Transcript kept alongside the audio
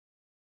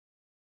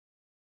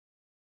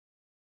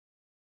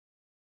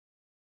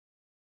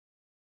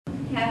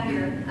have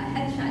your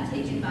headshot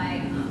taken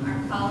by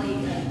our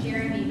colleague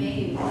Jeremy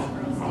Mayu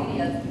from Pearl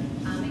Studios,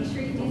 make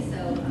sure you do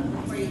so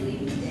before you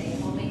leave today.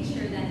 We'll make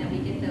sure then that we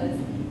get those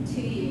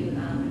to you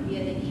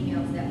via the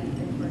emails that we've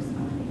been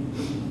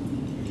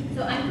corresponding.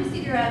 So I'm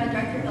Christy Durrell, the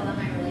Director of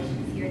Alumni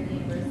Relations here at the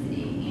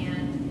university,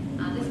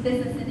 and this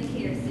Business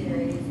Indicator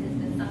Series has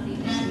been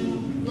something that we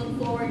look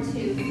forward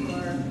to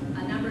for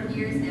a number of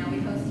years now. We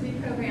host 3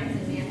 programs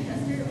in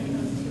Manchester, we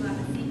host 2 on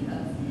the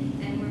Seacoast,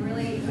 and we're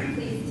really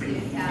pleased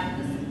to have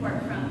the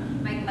support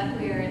from Mike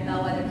Leckweir and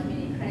Bellwether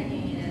Community Credit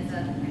Union as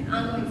an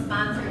ongoing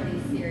sponsor of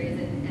these series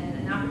and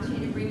an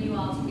opportunity to bring you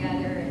all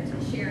together and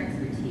to share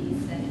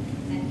expertise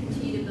and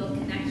continue to build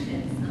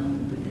connections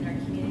within our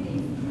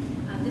community.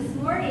 This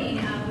morning,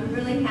 we're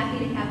really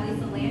happy to have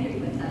Lisa Landry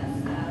with us,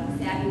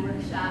 Savvy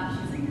Workshop.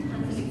 She's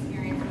tons of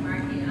experience in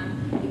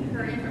marketing.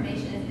 Her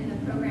information is in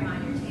the program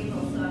on your table,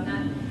 so I'm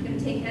not going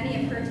to take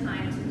any of her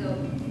time to go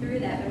through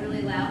that, but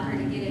really allow her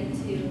to get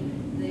into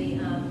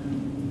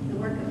the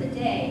work of the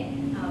day.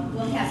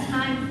 We'll have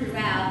time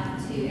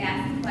throughout to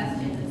ask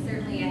questions, and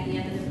certainly at the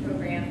end of the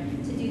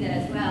program to do that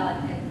as well,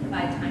 and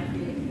provide time for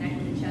you to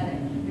connect with each other.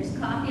 There's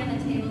coffee on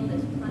the table,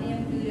 there's plenty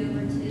of food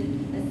over to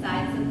the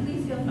side, so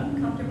please feel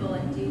comfortable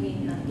in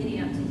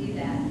getting up to do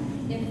that.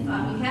 If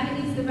you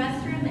haven't used the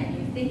restroom and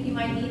you think you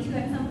might need to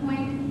at some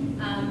point,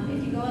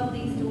 if you go up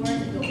these doors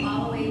and go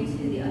all the way to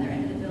the other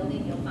end of the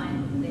building, you'll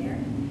find them there.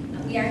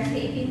 We are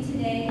taping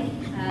today.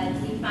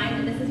 We find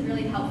that this is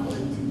really helpful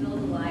to build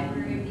a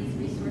library of these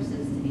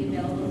resources to be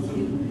available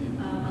to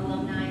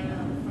alumni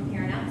from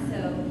here on out. So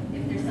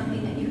if there's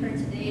something that you heard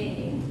today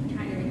and you're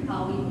trying to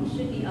recall, we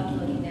should be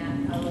uploading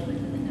that probably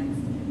within the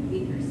next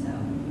week or so.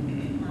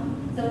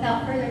 So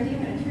without further ado,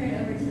 I'm going to turn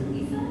it over to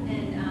Lisa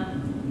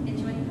and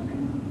enjoy the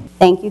program.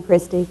 Thank you,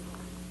 Christy.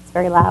 It's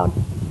very loud.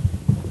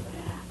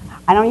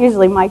 I don't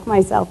usually mic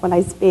myself when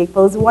I speak,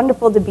 but it's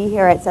wonderful to be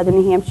here at Southern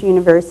New Hampshire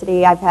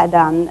University. I've had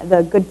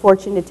the good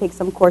fortune to take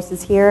some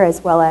courses here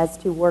as well as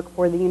to work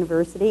for the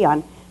university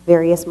on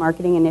various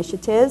marketing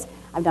initiatives.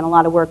 I've done a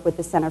lot of work with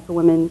the Center for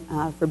Women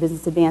for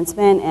Business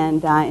Advancement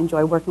and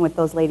enjoy working with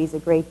those ladies a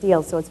great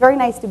deal. So it's very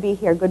nice to be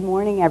here. Good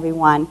morning,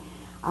 everyone.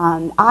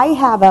 I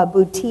have a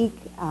boutique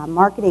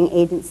marketing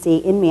agency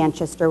in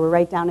Manchester. We're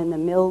right down in the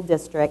Mill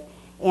District,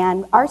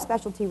 and our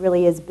specialty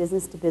really is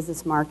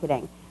business-to-business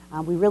marketing.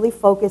 We really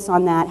focus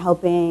on that,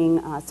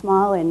 helping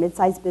small and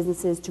mid-sized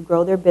businesses to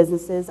grow their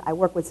businesses. I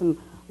work with some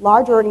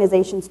large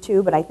organizations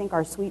too, but I think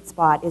our sweet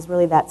spot is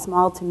really that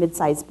small to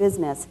mid-sized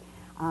business.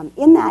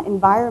 In that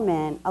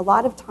environment, a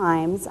lot of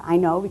times, I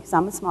know because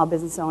I'm a small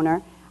business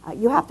owner,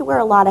 you have to wear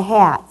a lot of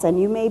hats, and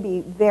you may be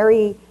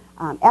very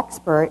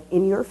expert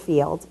in your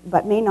field,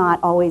 but may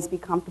not always be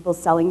comfortable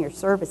selling your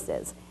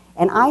services.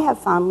 And I have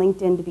found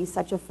LinkedIn to be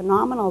such a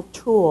phenomenal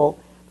tool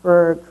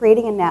for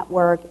creating a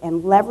network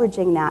and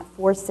leveraging that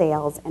for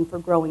sales and for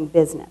growing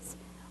business.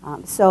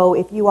 So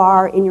if you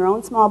are in your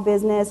own small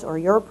business or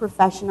you're a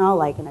professional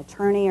like an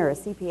attorney or a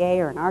CPA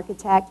or an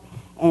architect,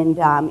 and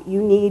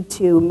you need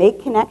to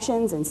make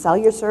connections and sell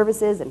your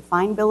services and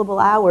find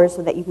billable hours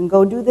so that you can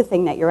go do the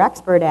thing that you're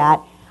expert at,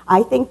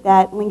 I think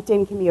that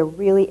LinkedIn can be a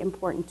really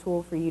important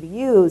tool for you to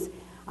use.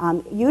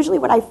 Usually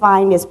what I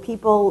find is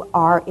people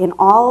are in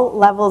all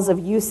levels of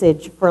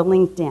usage for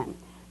LinkedIn.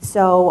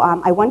 So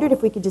I wondered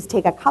if we could just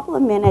take a couple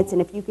of minutes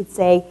and if you could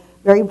say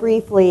very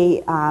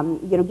briefly,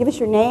 give us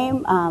your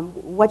name,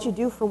 what you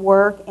do for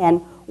work,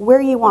 and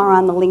where you are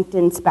on the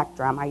LinkedIn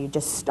spectrum. Are you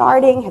just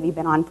starting? Have you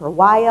been on for a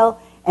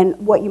while?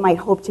 And what you might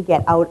hope to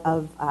get out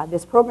of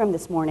this program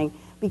this morning.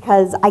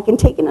 Because I can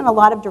take it in a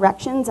lot of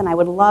directions, and I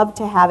would love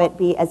to have it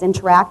be as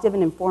interactive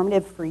and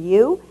informative for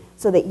you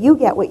so that you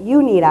get what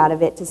you need out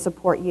of it to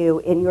support you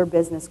in your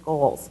business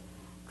goals.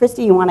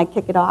 Christy, you want to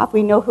kick it off?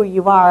 We know who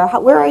you are.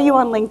 Where are you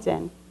on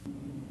LinkedIn?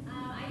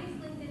 I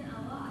use LinkedIn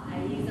a lot.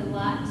 I use a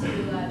lot to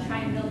try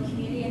and build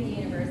community at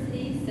the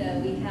university. So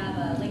we have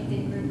a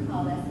LinkedIn group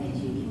called SHU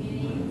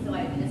Community. So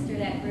I administer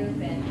that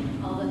group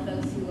and all the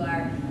folks who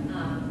are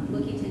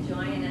looking to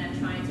join. And then I'm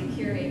trying to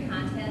curate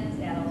content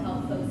that'll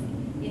help folks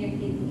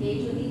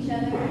engage with each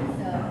other.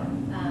 So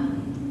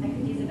I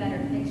could use a better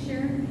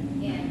picture.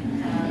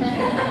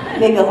 And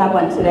maybe you'll have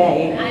one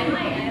today. I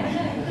might.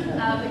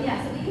 But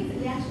yeah, so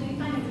we actually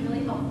find it's a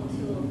really helpful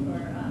tool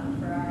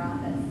for our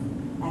office.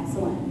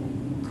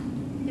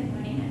 Excellent. Good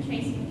morning, I'm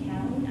Tracy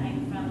McCown.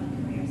 I'm from the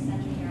Career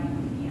Center here on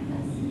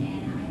campus,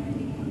 and I have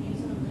become a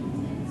user of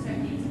LinkedIn.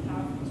 Certainly it's a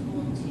powerful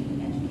tool to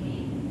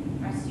educate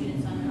our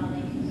students on how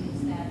they can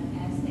use that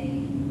as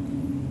they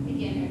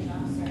begin their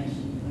job search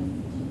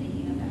with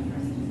thinking of that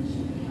first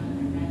position beyond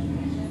their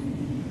graduation.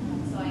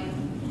 So I am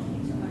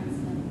hoping to learn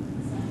some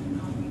tools.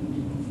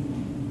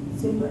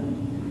 Super. I'm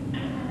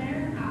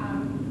Heather.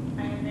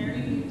 I'm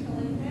very new to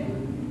LinkedIn,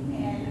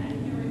 and I'm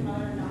here with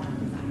Mother and Daughter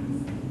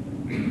Designs.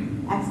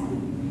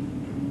 Excellent.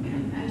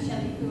 I'm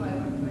Shelley Koo. I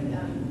work for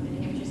the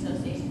New Hampshire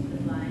Association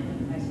for the Blind. I'm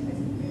the Vice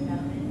President for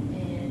Development,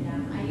 and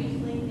I use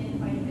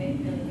LinkedIn quite a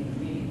bit really to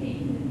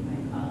communicate with my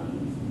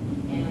colleagues,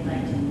 and I'd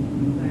like to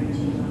learn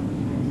to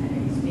kind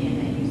of expand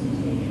that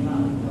usage, get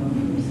involved with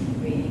groups,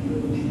 creating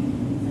groups,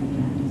 things like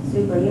that.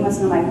 Super. You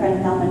must know my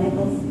friend Thelma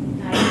Nichols.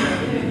 I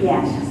do.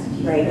 Yeah,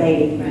 great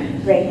lady.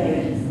 Right. Great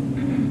lady.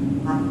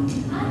 Hi,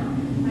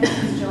 my name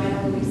is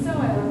Joanna Luiso.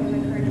 I work in the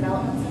Career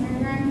Development Center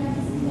here on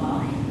campus as well.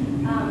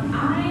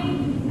 I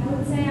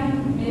would say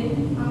I'm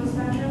mid on the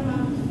spectrum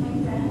of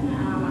LinkedIn.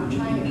 I'm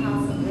trying to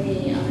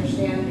constantly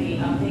understand the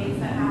updates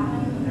that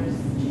happen. There's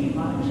a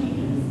lot of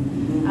changes.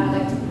 I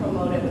like to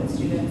promote it with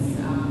students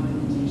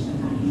and teach them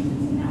how to use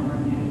it to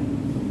network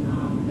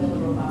and build a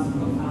robust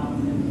profile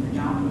for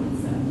job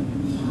needs. So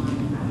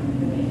I'm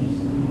really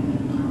interested in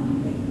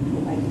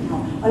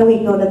Why don't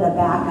we go to the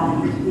back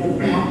on the other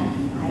back?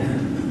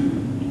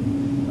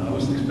 I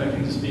wasn't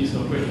expecting to speak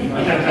so quickly.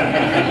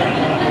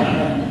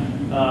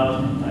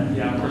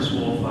 Yeah, I'm Chris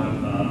Wolf.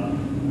 I'm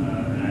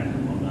an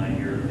active alumni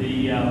here.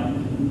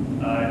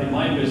 In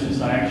my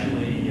business, I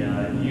actually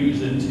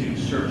use it to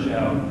search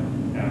out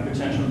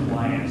potential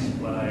clients,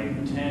 but I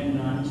tend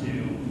not to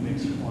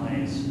mix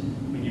clients.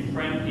 When you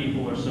friend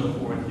people or so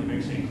forth, you're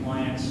mixing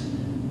clients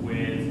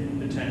with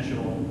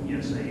potential,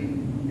 say,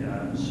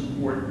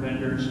 support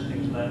vendors and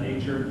things of that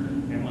nature.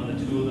 And when the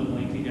two of them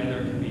link together,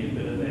 it can be a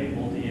bit of a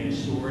multi-edged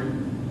sword.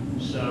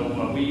 So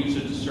we use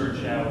it to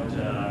search out,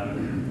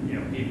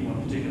 people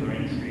in particular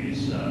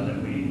industries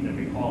that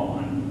we call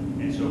on,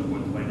 and so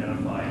forth, to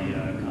identify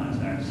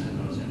contacts in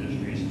those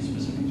industries and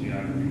specific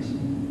geographies.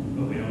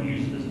 But we don't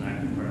use it as an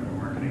active part of our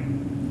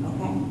marketing.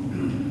 Okay.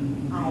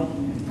 Hi.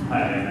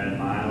 Hi, I'm Ed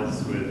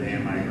Miles with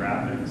AMI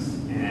Graphics,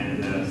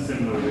 and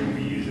similarly,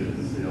 we use it as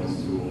a sales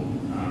tool.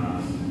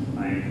 I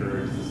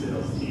encourage the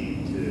sales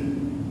team to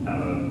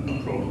have a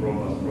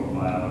robust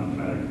profile and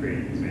try to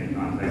create as many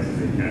contacts as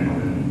they can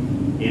within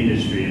the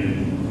industry.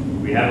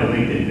 And we have a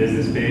LinkedIn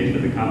business page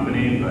for the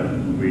company, but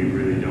we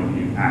really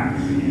don't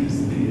actively use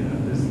the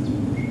business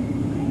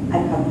portion. I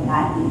covered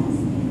that.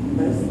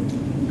 Bruce.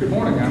 Good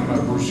morning, I'm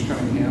Bruce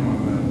Cunningham.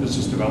 I'm a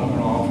Business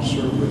Development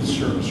Officer with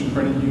Service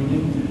Credit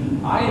Union.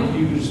 I have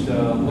used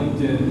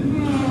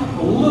LinkedIn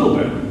a little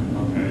bit,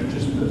 okay,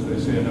 just as they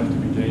say, enough to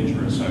be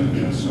dangerous, I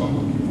guess. So I'm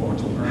looking forward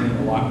to learning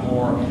a lot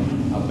more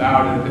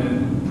about it.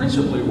 And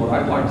principally what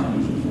I'd like to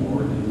use it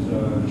for is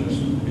just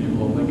be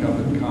able to link up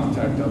and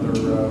contact other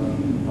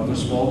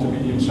small to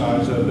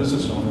medium-sized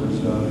business owners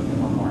in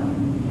my market.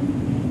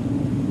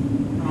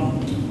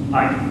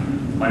 Hi,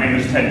 my name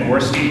is Ted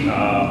Gorski.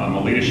 I'm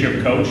a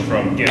leadership coach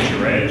from Get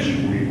Your Edge.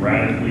 We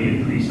radically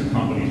increase a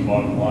company's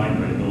bottom line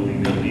by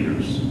building their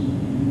leaders.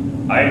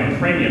 I have a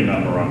premium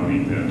number on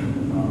LinkedIn,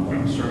 but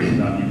I'm certainly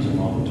not using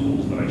all the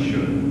tools that I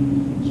should.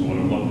 So what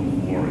I'm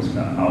looking for is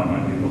kind of how I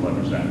might be able to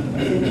leverage that.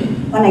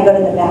 When I go to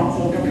the back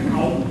table,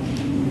 hi.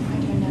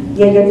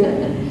 Yeah, your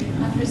turn.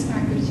 I'm Chris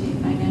Marcucci,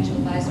 financial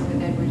advisor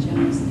with Edward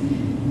Jones.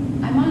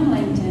 I'm on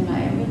LinkedIn.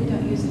 I really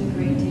don't use it a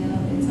great deal.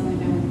 It's only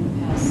been within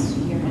the past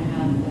year and a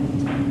half that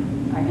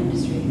our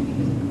industry,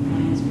 because of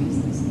compliance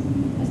reasons,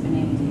 has been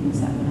able to use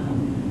that one up.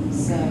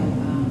 So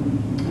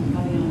I'm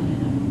probably on it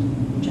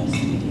enough just to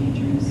be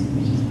dangerous,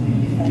 which is why I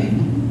do it.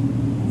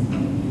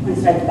 I'm going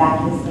to start the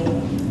back of this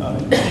table.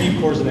 Steve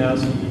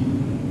Korzanowski.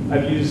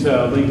 I've used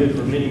LinkedIn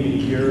for many, many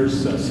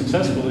years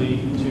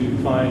successfully to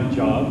find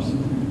jobs.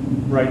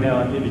 Right now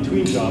I'm in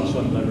between jobs, so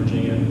I'm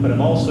leveraging it, but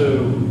I'm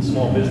also a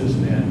small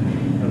businessman.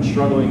 I'm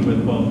struggling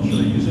with, well,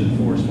 should I use it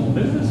for small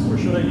business or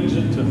should I use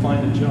it to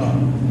find a job?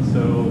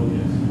 So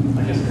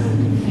I guess I'm a little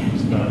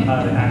confused about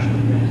how to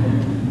actually get it.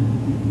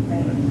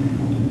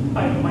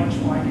 I'm Mike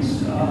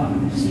Schweigis,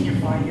 Senior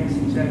Finance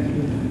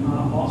Executive,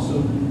 also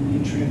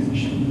in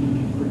transition,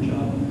 looking for a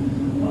job.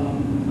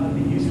 I've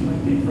been using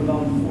LinkedIn for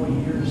about 4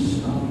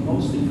 years,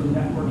 mostly for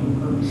networking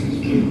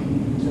purposes, for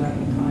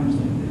exactly times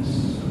like this.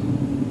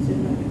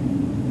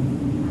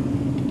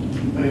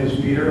 My name is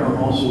Peter. I'm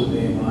also with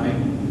AMI.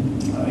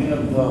 I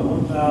have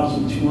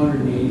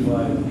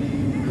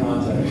 1,285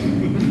 contacts. If you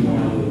want to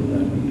know what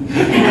that means.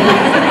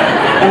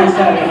 I'm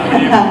sorry.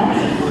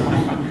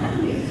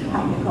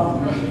 I'm Nicole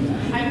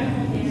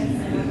Davis.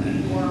 I work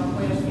for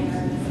Hoyle Scanner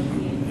and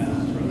Associates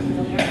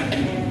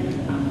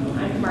and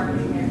I'm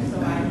marketing there, so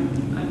I'm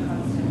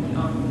constantly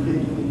on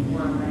LinkedIn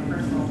for my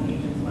personal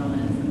page as well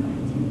as the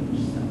company page.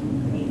 So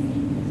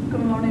amazing.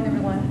 Good morning,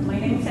 everyone. My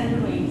name is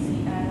Sandra Lacy,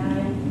 and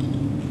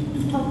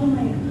I'm helping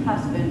my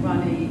husband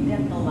run a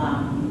dental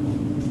lab.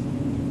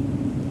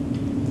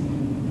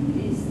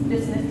 It's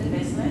business to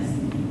business.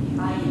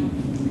 I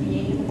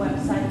created a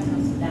website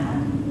because of that,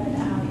 but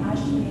I'm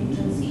actually in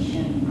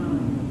transition.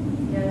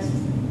 Just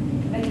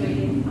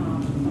graduated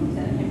from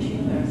Southern Hampshire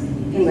University.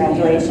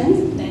 Congratulations.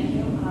 Thank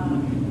you.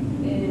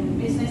 In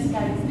business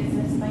guidance,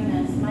 business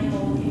finance, my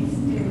goal is to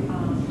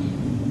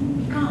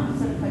become a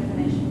certified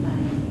financial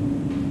planner.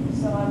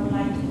 So I would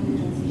like to do the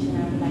transition. I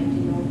would like to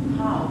know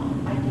how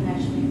I can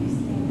actually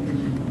distinguish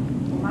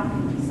or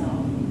market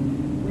myself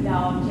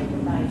without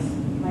jeopardize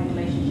my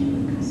relationship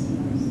with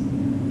customers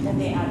that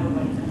they are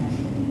already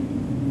connected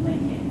in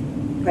LinkedIn.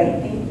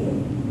 Great, thank you.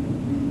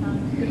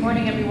 Good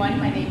morning, everyone.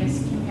 My name is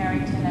Kim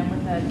Harrington. I'm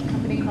with a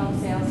company called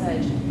Sales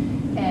Edge,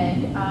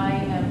 and I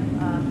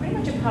am pretty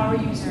much a power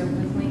user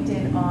with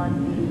LinkedIn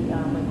on the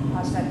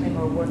prospecting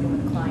or working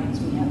with clients,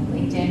 we have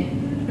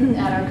LinkedIn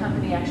at our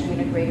company actually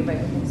integrated right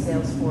within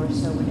Salesforce,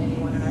 so when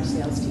anyone in our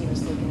sales team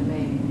is looking to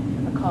make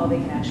a call, they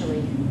can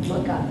actually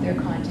look up their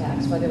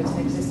contacts, whether it's an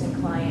existing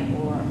client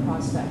or a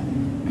prospect.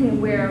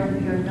 Where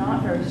we are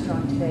not very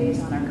strong today is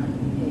on our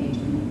company page.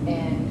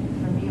 And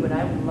for me, what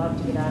I would love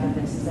to get out of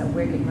this is that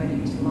we're getting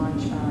ready to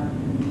launch our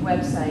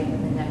website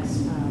in the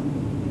next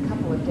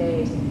couple of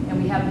days.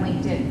 And we have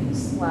LinkedIn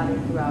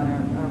splattered throughout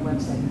our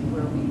website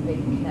where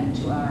they can connect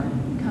to our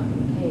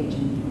company page.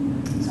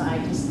 So I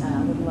just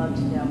would love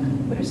to know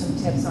what are some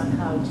tips on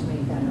how to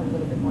make that a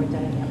little bit more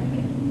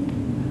dynamic.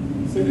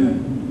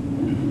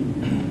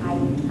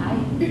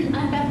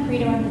 I'm Beth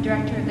Credo. I'm the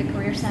director of the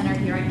Career Center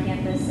here on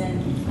campus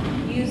and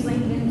use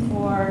LinkedIn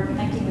for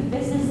connecting with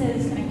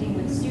businesses, connecting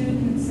with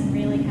students, and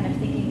really kind of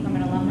thinking from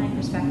an alumni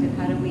perspective,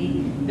 how do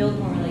we build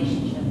more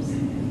relationships?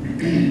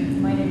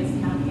 My name is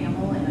Kat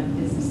Hamill, and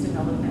I'm business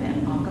development at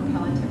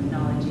Acapella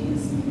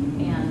Technologies.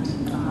 And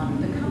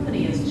the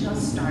company has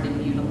just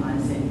started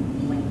utilizing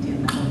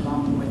LinkedIn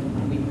along with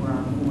what we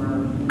were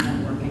for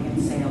networking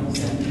and sales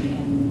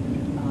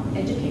and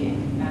educating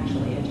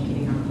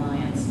our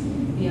clients.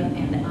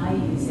 And I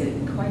use it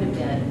quite a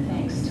bit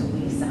thanks to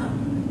Lisa.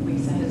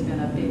 Lisa has been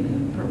a big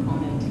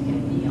proponent to get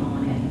me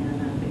on it,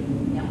 and I've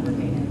been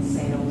networking and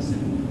sales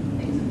and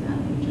things of that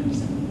nature.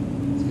 So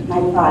it's good. My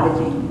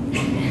prodigy.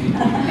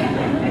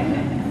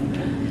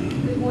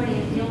 Good morning,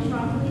 I'm Gail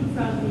Trombley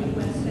from the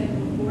West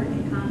Federal Court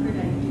in Concord. I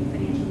do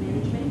financial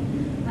management.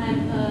 I'm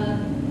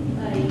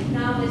a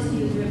novice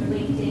user of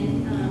LinkedIn.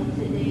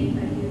 To date,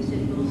 I've used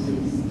it mostly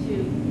to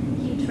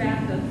keep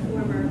track of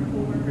former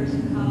coworkers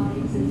and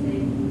colleagues as they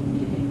move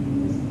to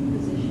different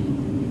positions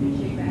in different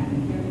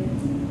geographic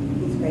areas.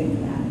 He's great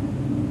for that.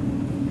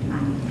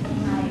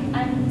 Hi,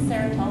 I'm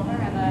Sarah Tolver.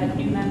 I'm a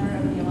new member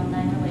of the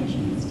Alumni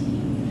Relations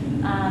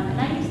team. And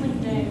I use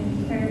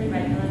LinkedIn fairly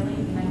regularly,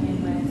 connecting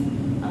with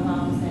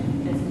alums and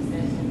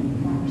businesses and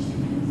former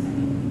students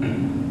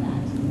and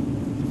that.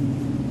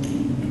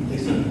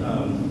 Lisa,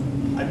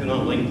 I've been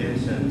on LinkedIn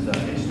since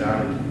it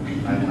started.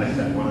 I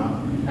set one up.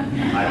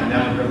 I've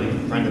never really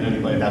friended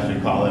anybody, that's what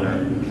you call it,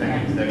 or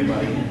connected with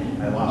anybody.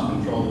 I lost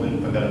control of it,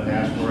 forgot a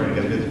password, I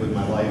got busy with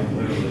my life,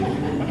 literally.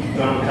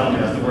 Don telling me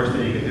that's the worst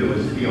thing you can do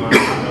is be on,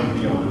 not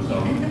be on. So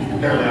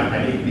apparently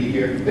I need to be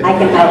here. I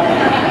can help.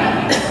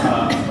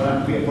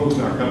 But we have folks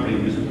in our company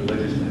who use it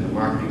religious in the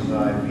marketing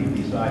side,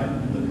 PP side,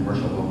 the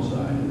commercial loan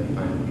side, and they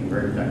find it to be a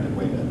very effective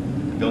way to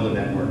build a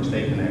network,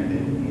 stay connected,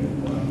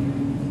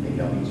 and maybe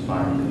help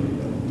inspire to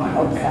I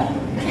hope so.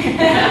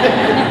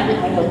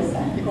 I hope so.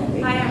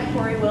 Hi, I'm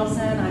Corey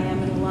Wilson. I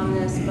am an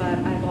alumnus, but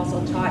I've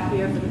also taught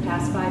here for the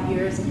past 5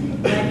 years.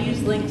 And I've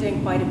used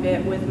LinkedIn quite a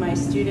bit with my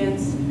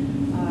students,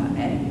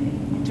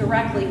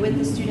 directly with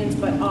the students,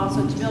 but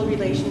also to build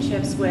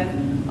relationships with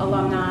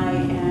alumni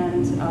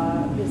and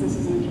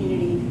businesses in the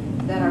community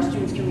that our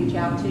students can reach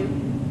out to.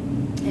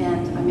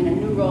 And I'm in a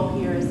new role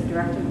here as the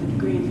director of the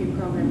Degree in Free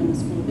program in the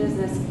School of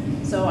Business,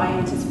 so I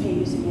anticipate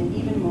using it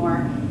even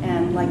more.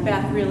 And like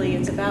Beth, really,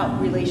 it's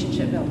about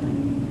relationship building.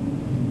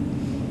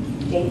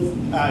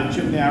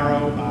 Jim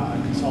Narrow,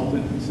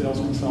 consultant, sales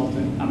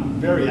consultant. I'm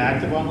very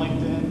active on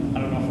LinkedIn.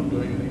 I don't know if I'm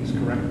doing things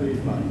correctly,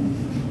 but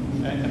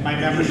and my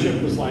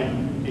membership was like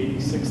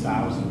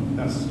 86,000.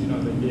 That's, you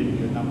know, they gave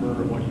you a number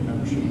of what your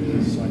membership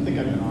is. So I think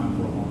I've been on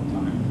for a long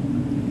time.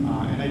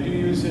 And I do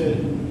use it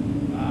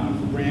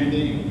for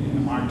branding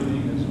and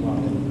marketing as well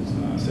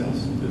as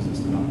sales, business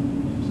development.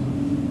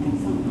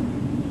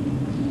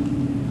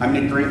 I'm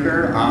Nick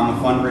Drinker. I'm a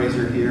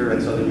fundraiser here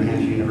at Southern New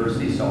Hampshire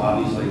University, so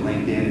obviously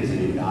LinkedIn is an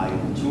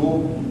invaluable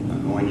tool.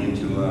 I'm going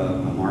into a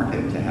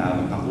market to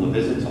have a couple of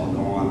visits. I'll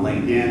go on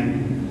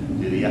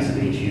LinkedIn, do the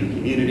SNHU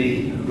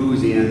community,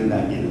 who's in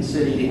that given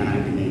city, and I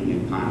can make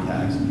new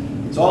contacts.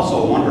 It's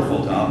also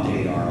wonderful to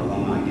update our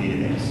alumni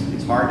database.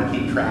 It's hard to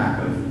keep track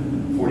of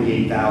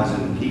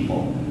 48,000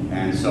 people.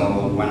 And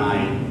so when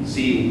I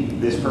see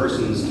this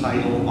person's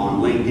title on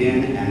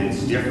LinkedIn and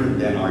it's different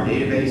than our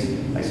database,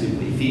 I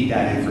simply feed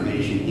that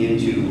information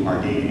into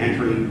our data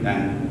entry,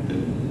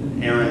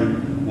 and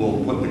Aaron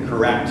will put the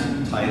correct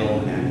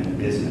title and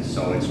business.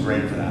 So it's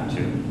great for that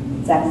too.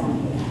 It's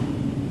excellent.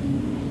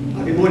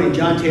 Good morning,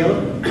 John Taylor.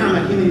 I'm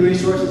a human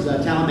resources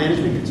talent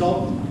management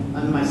consultant.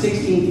 I'm in my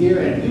 16th year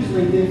and used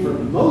LinkedIn for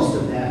most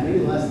of that, maybe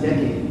the last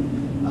decade.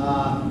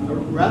 A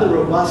rather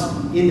robust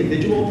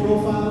individual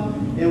profile,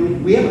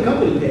 and we have a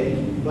company page,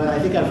 but I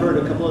think I've heard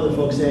a couple other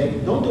folks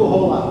say, don't do a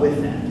whole lot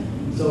with that.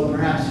 So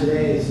perhaps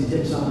today is some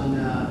tips on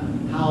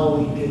how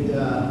we could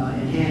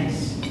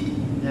enhance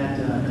that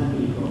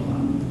company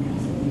profile.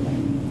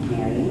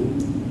 Marianne?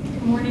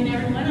 Good morning,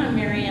 everyone. I'm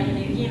Mary Ann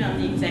Nugian.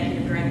 I'm the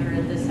Executive Director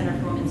at the Center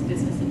for Women's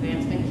Business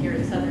Advancement here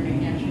at Southern New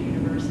Hampshire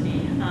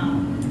University.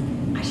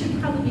 I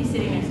should probably be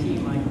sitting next to you,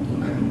 Michael,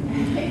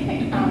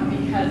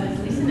 because as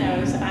Lisa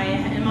knows, I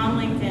am on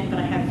LinkedIn, but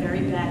I have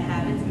very bad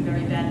habits and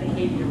very bad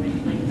behavior with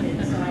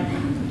LinkedIn. So I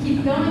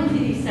keep going to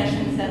these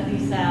sessions that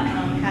Lisa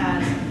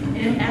has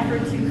in an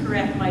effort to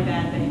correct my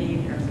bad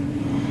behavior.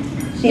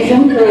 She's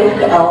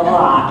improved a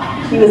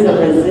lot. She was a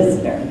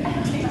resistor.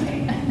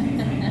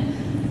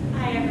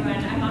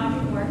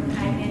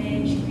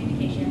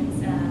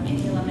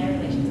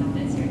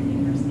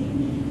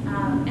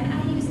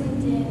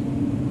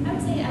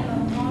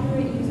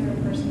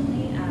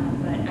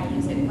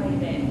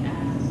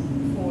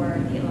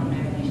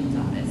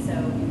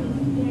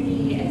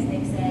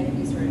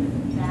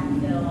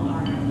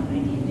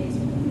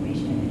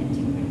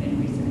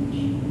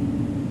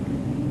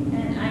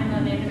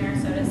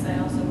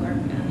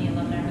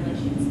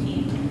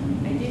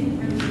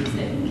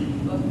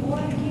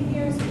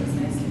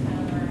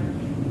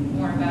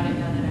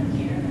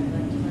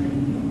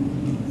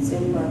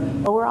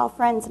 Well, we're all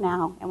friends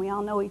now, and we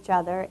all know each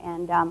other,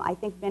 and I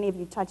think many of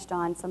you touched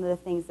on some of the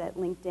things that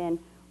LinkedIn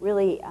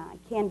really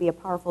can be a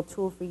powerful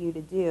tool for you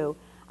to do.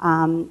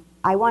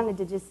 I wanted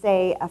to just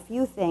say a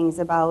few things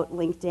about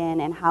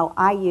LinkedIn and how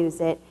I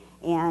use it,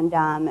 and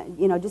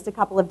just a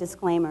couple of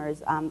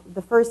disclaimers.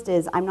 The first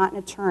is I'm not an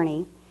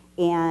attorney,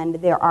 and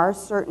there are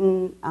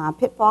certain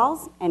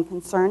pitfalls and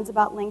concerns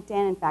about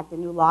LinkedIn. In fact, a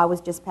new law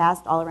was just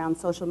passed all around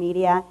social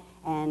media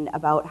and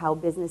about how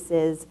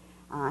businesses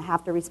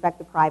have to respect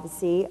the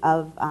privacy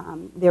of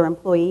their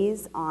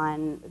employees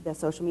on the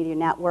social media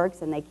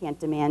networks, and they can't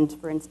demand,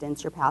 for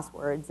instance, your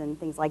passwords and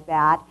things like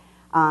that.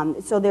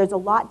 So there's a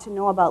lot to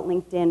know about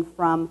LinkedIn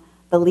from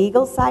the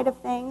legal side of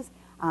things.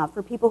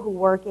 For people who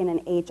work in an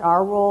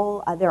HR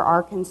role, there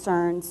are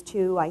concerns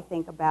too, I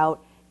think,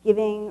 about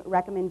giving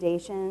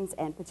recommendations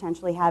and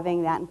potentially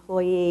having that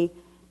employee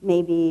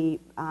maybe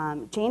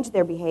change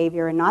their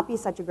behavior and not be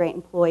such a great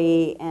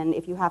employee, and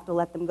if you have to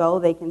let them go,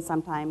 they can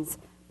sometimes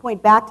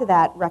point back to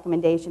that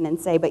recommendation and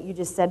say, but you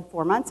just said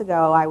 4 months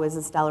ago I was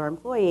a stellar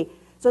employee.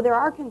 So there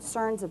are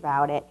concerns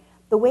about it.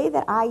 The way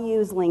that I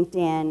use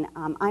LinkedIn,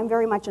 I'm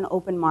very much an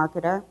open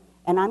marketer,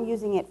 and I'm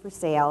using it for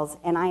sales,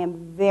 and I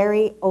am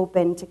very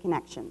open to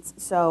connections.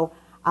 So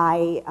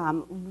I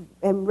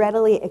am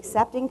readily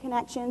accepting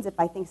connections if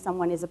I think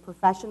someone is a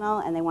professional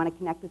and they want to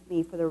connect with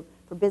me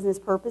for business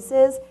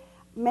purposes.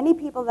 Many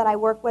people that I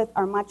work with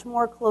are much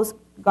more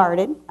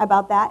close-guarded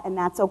about that, and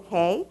that's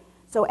okay.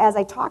 So as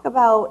I talk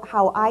about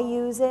how I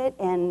use it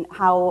and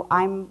how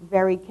I'm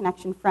very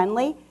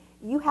connection-friendly,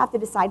 you have to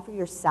decide for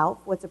yourself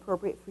what's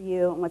appropriate for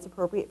you and what's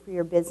appropriate for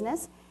your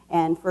business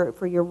and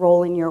for your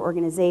role in your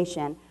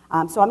organization.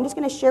 So I'm just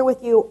going to share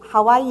with you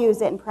how I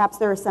use it, and perhaps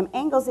there are some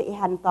angles that you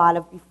hadn't thought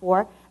of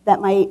before that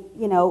might,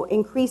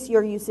 increase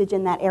your usage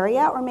in that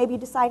area, or maybe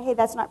decide, hey,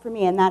 that's not for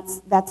me, and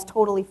that's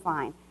totally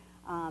fine.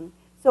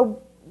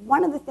 So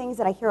one of the things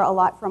that I hear a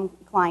lot from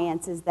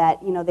clients is that,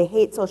 they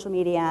hate social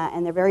media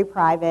and they're very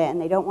private and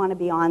they don't want to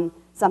be on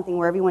something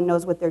where everyone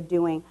knows what they're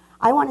doing.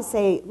 I want to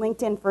say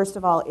LinkedIn, first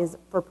of all, is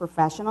for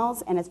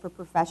professionals and it's for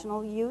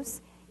professional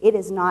use. It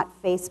is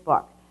not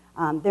Facebook.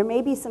 There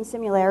may be some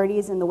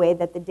similarities in the way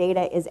that the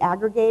data is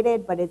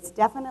aggregated, but it's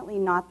definitely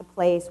not the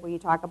place where you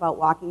talk about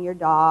walking your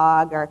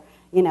dog or,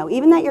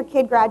 even that your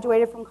kid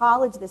graduated from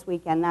college this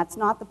weekend. That's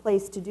not the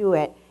place to do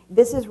it.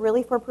 This is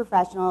really for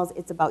professionals.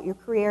 It's about your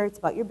career, it's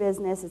about your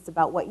business, it's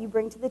about what you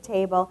bring to the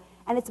table,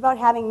 and it's about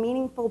having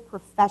meaningful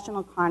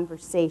professional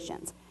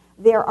conversations.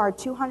 There are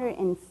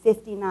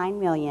 259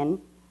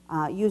 million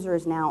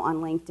users now on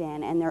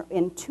LinkedIn, and they're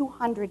in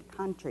 200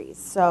 countries.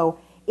 So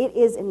it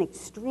is an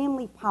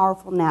extremely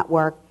powerful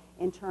network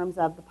in terms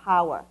of the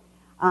power.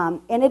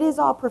 And it is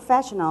all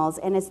professionals,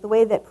 and it's the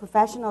way that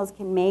professionals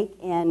can make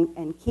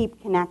and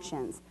keep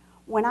connections.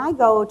 When I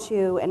go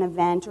to an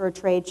event or a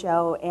trade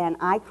show and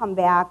I come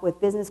back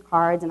with business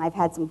cards and I've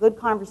had some good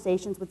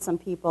conversations with some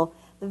people,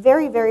 the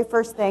very, very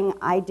first thing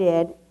I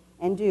did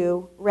and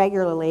do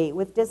regularly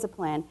with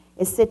discipline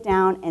is sit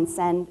down and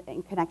send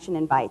connection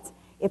invites.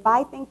 If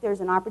I think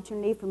there's an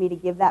opportunity for me to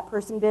give that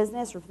person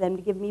business or for them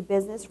to give me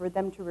business, for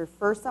them to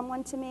refer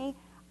someone to me,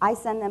 I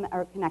send them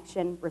a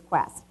connection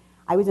request.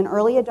 I was an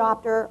early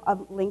adopter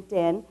of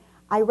LinkedIn.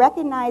 I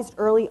recognized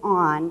early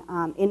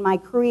on in my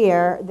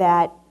career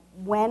that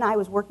when I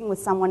was working with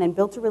someone and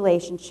built a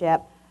relationship,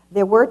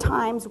 there were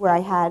times where I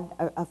had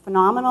a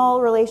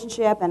phenomenal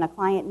relationship and a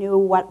client knew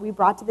what we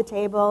brought to the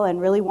table and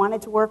really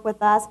wanted to work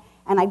with us,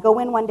 and I'd go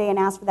in one day and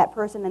ask for that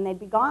person and they'd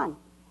be gone.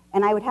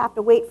 And I would have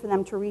to wait for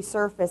them to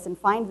resurface and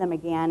find them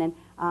again. And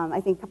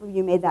I think a couple of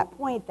you made that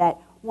point that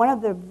one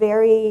of the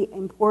very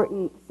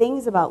important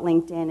things about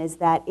LinkedIn is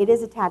that it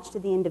is attached to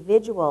the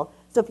individual.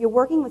 So if you're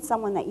working with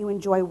someone that you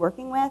enjoy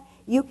working with,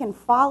 you can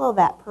follow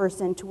that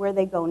person to where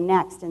they go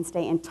next and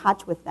stay in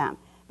touch with them.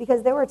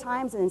 Because there were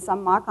times in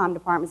some Marcom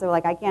departments, they were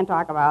like, I can't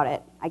talk about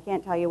it. I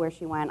can't tell you where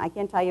she went. I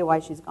can't tell you why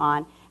she's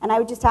gone. And I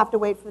would just have to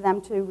wait for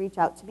them to reach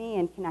out to me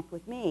and connect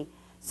with me.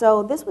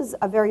 So this was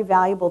a very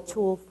valuable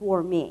tool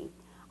for me.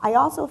 I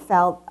also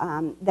felt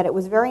that it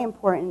was very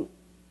important.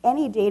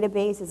 Any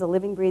database is a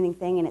living, breathing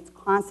thing, and it's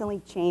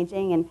constantly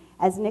changing. And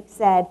as Nick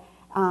said,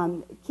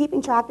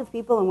 keeping track of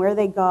people and where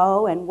they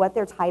go and what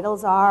their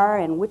titles are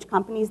and which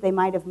companies they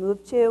might have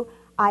moved to.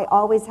 I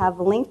always have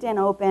LinkedIn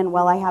open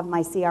while I have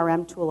my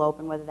CRM tool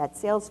open, whether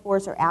that's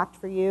Salesforce or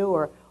Act4You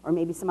or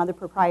maybe some other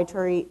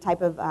proprietary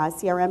type of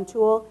CRM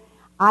tool.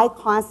 I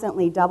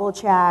constantly double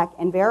check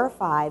and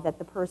verify that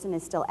the person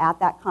is still at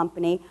that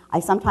company. I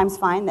sometimes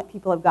find that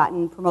people have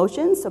gotten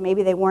promotions, so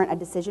maybe they weren't a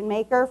decision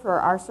maker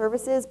for our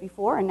services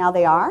before and now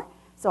they are,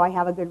 so I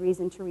have a good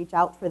reason to reach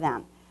out for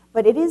them.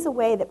 But it is a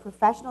way that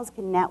professionals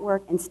can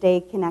network and stay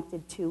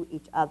connected to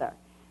each other.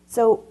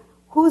 So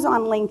who's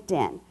on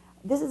LinkedIn?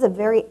 This is a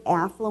very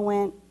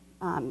affluent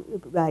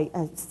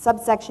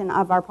subsection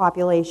of our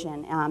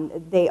population.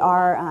 They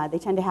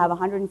tend to have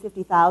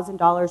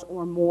 $150,000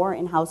 or more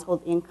in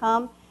household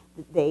income.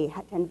 They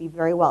tend to be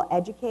very well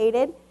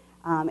educated,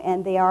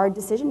 and they are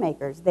decision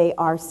makers. They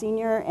are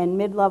senior and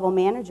mid-level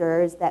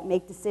managers that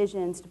make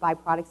decisions to buy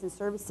products and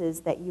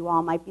services that you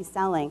all might be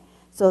selling.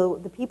 So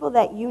the people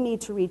that you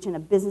need to reach in a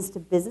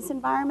business-to-business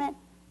environment,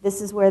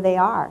 this is where they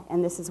are,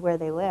 and this is where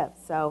they live.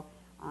 So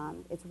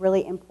it's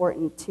really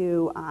important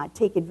to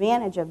take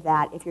advantage of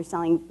that if you're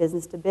selling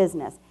business to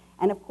business.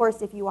 And of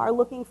course, if you are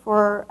looking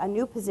for a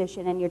new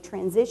position and you're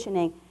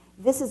transitioning,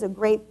 this is a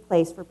great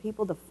place for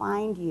people to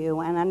find you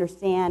and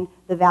understand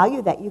the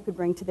value that you could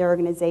bring to their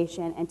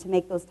organization and to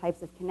make those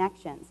types of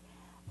connections.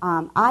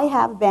 I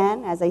have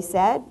been, as I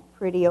said,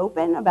 pretty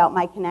open about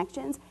my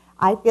connections.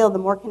 I feel the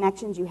more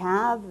connections you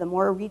have, the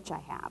more reach I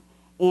have.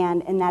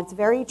 And that's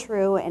very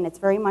true, and it's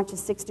very much a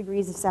 6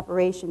 degrees of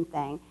separation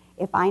thing.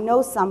 If I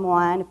know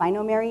someone, if I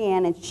know Mary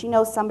Ann, and she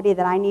knows somebody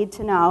that I need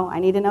to know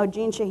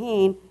Jean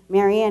Shaheen,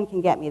 Mary Ann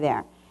can get me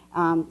there.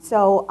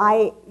 So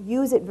I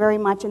use it very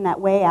much in that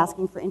way,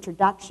 asking for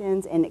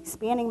introductions and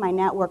expanding my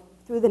network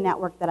through the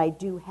network that I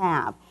do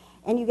have.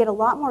 And you get a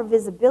lot more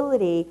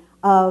visibility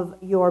of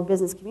your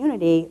business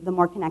community the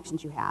more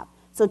connections you have.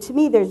 So to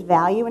me, there's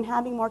value in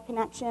having more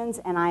connections,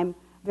 and I'm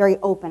very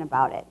open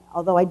about it.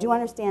 Although I do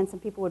understand some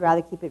people would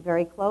rather keep it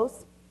very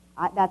close,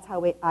 that's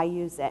how I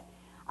use it.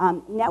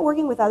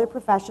 Networking with other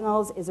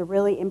professionals is a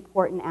really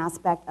important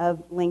aspect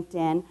of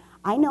LinkedIn.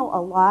 I know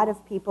a lot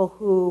of people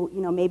who,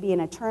 may be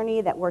an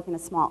attorney that work in a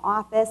small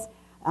office.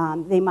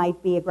 They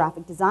might be a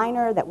graphic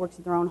designer that works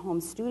in their own home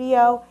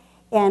studio.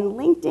 And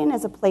LinkedIn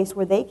is a place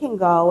where they can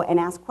go and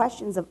ask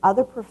questions of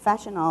other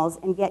professionals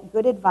and get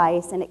good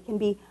advice, and it can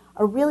be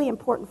a really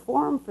important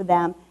forum for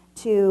them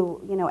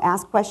to,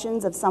 ask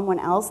questions of someone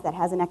else that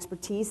has an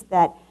expertise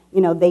that,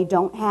 they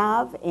don't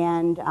have,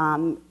 and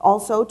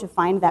also to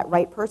find that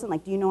right person.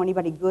 Like, do you know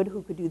anybody good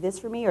who could do this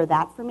for me or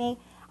that for me?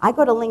 I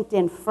go to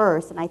LinkedIn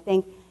first, and I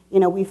think,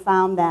 we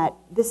found that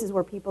this is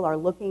where people are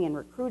looking and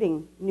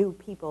recruiting new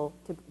people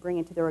to bring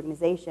into their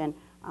organization.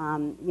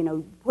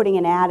 Putting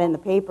an ad in the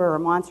paper or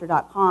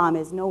monster.com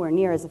is nowhere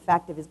near as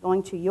effective as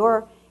going to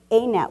your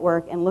A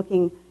network and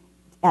looking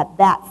at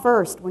that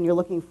first when you're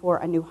looking for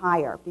a new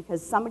hire,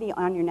 because somebody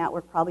on your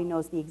network probably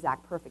knows the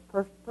exact perfect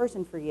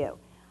person for you.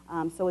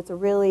 So it's a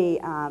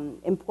really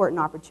important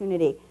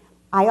opportunity.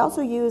 I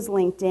also use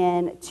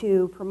LinkedIn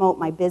to promote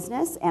my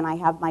business, and I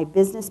have my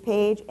business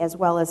page as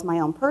well as my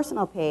own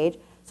personal page.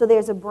 So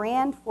there's a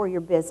brand for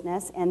your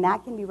business, and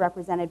that can be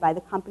represented by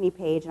the company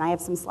page, and I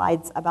have some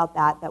slides about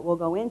that we'll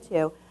go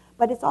into.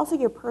 But it's also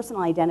your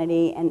personal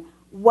identity and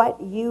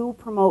what you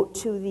promote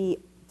to the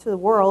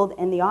world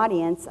and the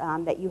audience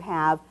that you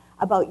have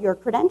about your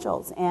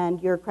credentials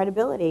and your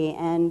credibility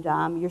and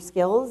your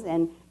skills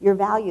and your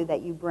value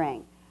that you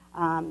bring.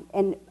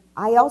 And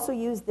I also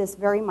use this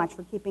very much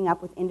for keeping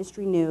up with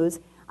industry news.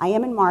 I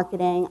am in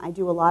marketing. I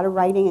do a lot of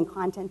writing and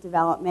content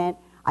development.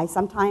 I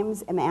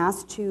sometimes am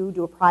asked to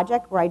do a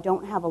project where I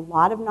don't have a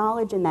lot of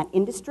knowledge in that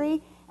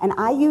industry, and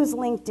I use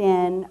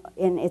LinkedIn,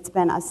 and it's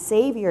been a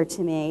savior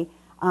to me.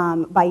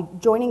 By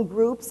joining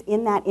groups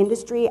in that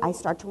industry, I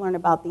start to learn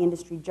about the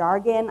industry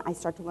jargon, I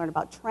start to learn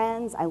about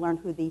trends, I learn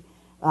who the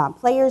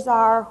players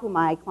are, who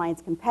my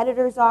clients'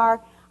 competitors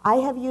are. I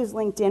have used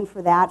LinkedIn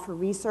for that, for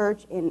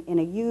research in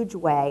a huge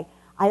way.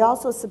 I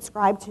also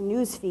subscribe to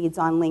news feeds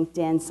on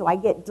LinkedIn, so I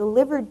get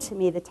delivered to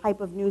me the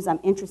type of news I'm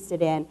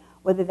interested in,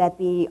 whether that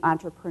be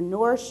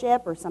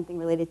entrepreneurship or something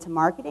related to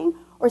marketing,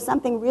 or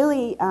something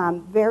really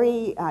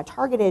very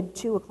targeted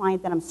to a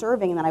client that I'm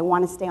serving and that I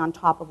want to stay on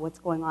top of what's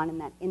going on in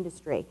that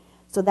industry.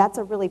 So that's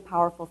a really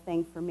powerful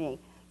thing for me.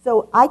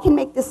 So I can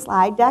make this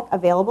slide deck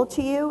available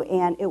to you,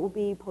 and it will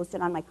be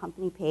posted on my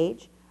company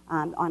page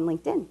on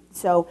LinkedIn.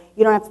 So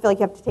you don't have to feel like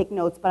you have to take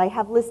notes, but I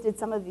have listed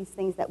some of these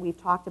things that we've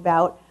talked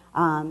about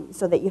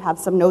so that you have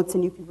some notes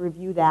and you can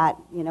review that,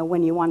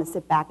 when you want to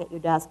sit back at your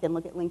desk and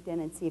look at LinkedIn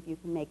and see if you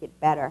can make it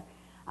better.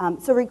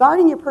 So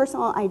regarding your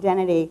personal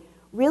identity,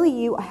 really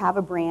you have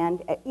a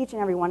brand. Each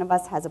and every one of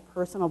us has a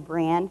personal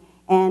brand,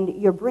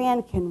 and your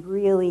brand can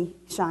really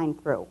shine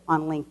through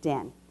on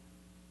LinkedIn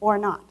or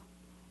not.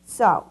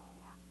 So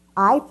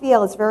I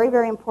feel it's very,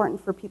 very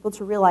important for people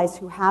to realize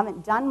who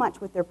haven't done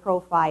much with their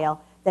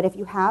profile that if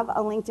you have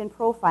a LinkedIn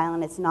profile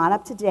and it's not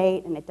up to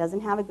date and it doesn't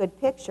have a good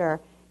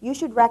picture, you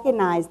should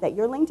recognize that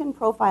your LinkedIn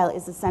profile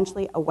is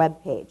essentially a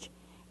web page.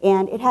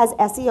 And it has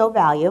SEO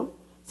value,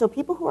 so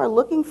people who are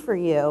looking for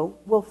you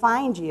will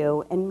find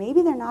you, and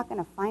maybe they're not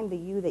going to find the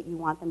you that you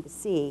want them to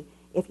see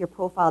if your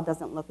profile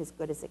doesn't look as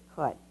good as it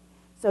could.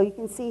 So you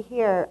can see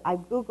here, I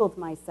Googled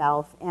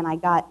myself, and I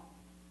got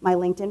my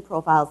LinkedIn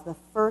profile is the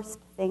first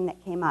thing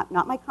that came up.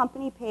 Not my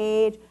company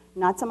page,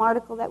 not some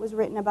article that was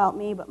written about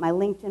me, but my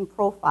LinkedIn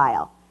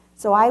profile.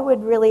 So I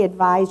would really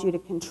advise you to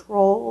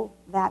control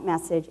that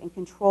message and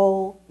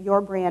control your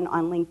brand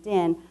on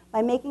LinkedIn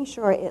by making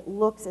sure it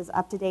looks as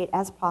up-to-date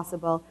as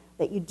possible,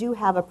 that you do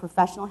have a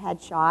professional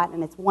headshot,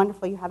 and it's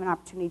wonderful you have an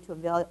opportunity to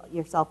avail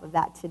yourself of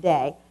that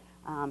today.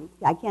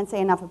 I can't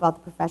say enough about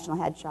the professional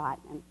headshot,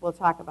 and we'll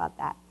talk about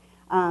that.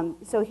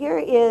 So here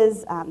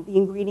is the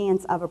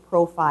ingredients of a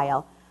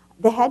profile.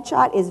 The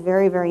headshot is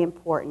very, very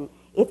important.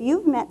 If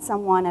you've met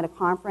someone at a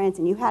conference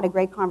and you had a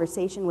great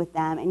conversation with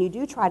them and you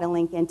do try to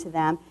link into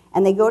them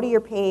and they go to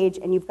your page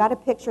and you've got a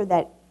picture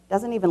that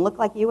doesn't even look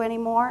like you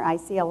anymore, I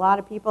see a lot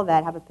of people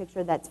that have a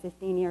picture that's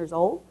 15 years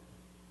old,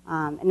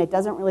 And it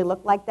doesn't really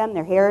look like them.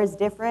 Their hair is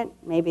different.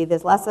 Maybe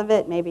there's less of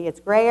it. Maybe it's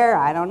grayer.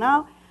 I don't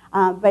know.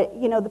 But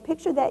you know, the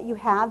picture that you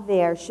have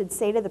there should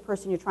say to the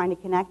person you're trying to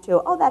connect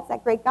to, oh, that's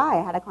that great guy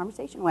I had a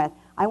conversation with.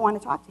 I want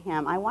to talk to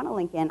him. I want to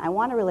link in. I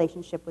want a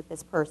relationship with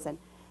this person.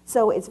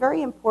 So it's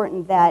very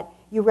important that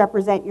you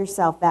represent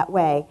yourself that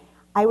way.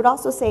 I would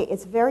also say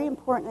it's very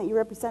important that you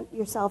represent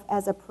yourself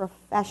as a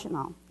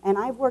professional. And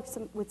I've worked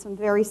with some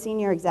very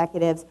senior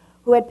executives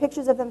who had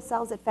pictures of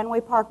themselves at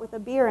Fenway Park with a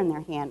beer in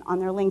their hand on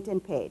their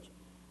LinkedIn page.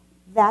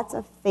 That's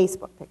a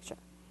Facebook picture,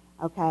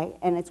 okay?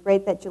 And it's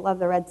great that you love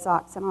the Red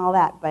Sox and all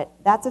that, but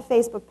that's a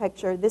Facebook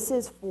picture. This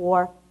is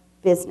for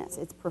business.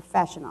 It's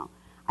professional.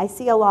 I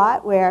see a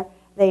lot where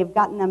they've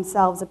gotten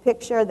themselves a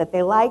picture that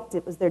they liked.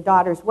 It was their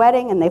daughter's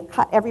wedding, and they've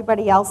cut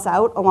everybody else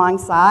out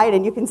alongside,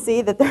 and you can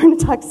see that they're in a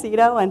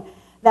tuxedo, and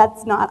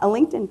that's not a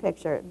LinkedIn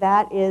picture.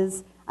 That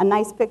is a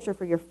nice picture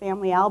for your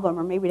family album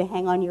or maybe to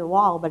hang on your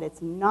wall, but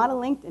it's not a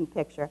LinkedIn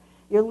picture.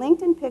 Your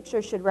LinkedIn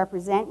picture should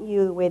represent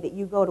you the way that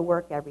you go to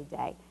work every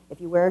day. If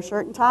you wear a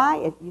shirt and tie,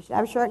 you should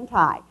have a shirt and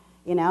tie.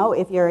 You know,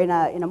 if you're in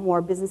a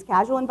more business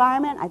casual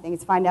environment, I think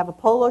it's fine to have a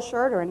polo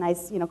shirt or a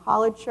nice,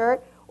 collared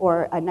shirt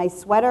or a nice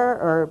sweater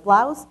or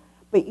blouse,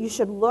 but you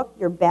should look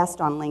your best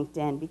on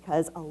LinkedIn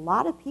because a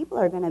lot of people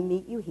are going to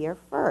meet you here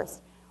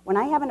first. When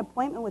I have an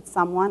appointment with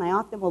someone, I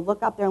often will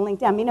look up their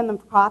LinkedIn. I'm meeting them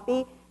for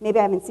coffee. Maybe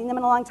I haven't seen them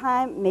in a long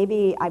time.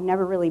 Maybe I've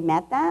never really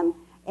met them.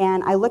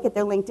 And I look at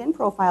their LinkedIn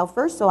profile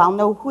first so I'll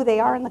know who they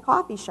are in the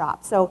coffee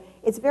shop. So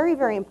it's very,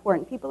 very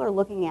important. People are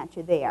looking at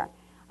you there.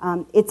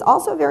 It's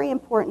also very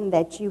important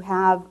that you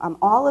have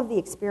all of the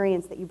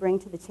experience that you bring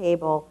to the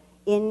table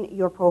in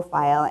your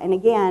profile. And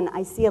again,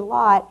 I see a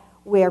lot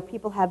where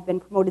people have been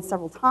promoted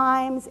several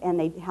times and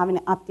they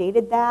haven't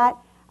updated that.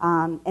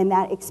 And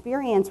that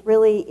experience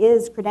really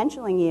is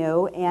credentialing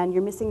you, and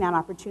you're missing that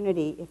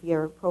opportunity if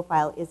your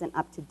profile isn't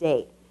up to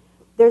date.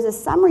 There's a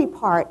summary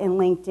part in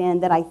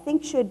LinkedIn that I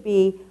think should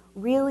be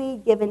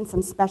really given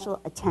some special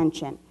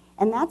attention.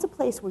 And that's a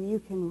place where you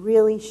can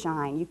really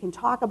shine. You can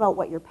talk about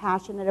what you're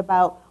passionate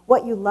about,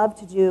 what you love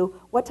to do,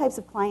 what types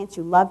of clients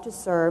you love to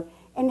serve,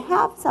 and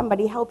have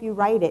somebody help you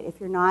write it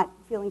if you're not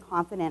feeling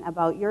confident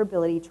about your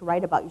ability to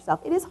write about yourself.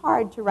 It is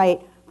hard to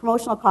write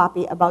promotional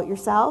copy about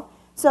yourself.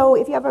 So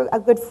if you have a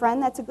good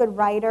friend that's a good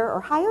writer,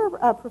 or hire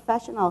a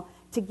professional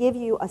to give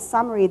you a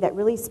summary that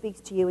really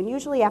speaks to you. And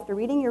usually after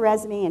reading your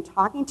resume and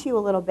talking to you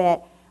a little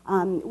bit,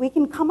 we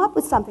can come up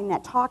with something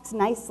that talks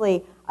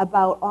nicely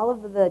about all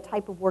of the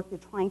type of work you're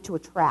trying to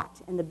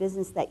attract and the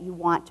business that you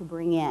want to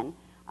bring in,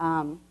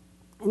 and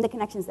the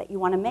connections that you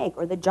want to make,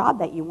 or the job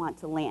that you want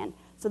to land.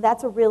 So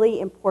that's a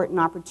really important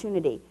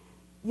opportunity.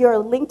 Your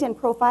LinkedIn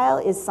profile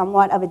is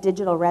somewhat of a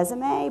digital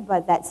resume,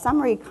 but that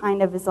summary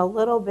kind of is a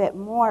little bit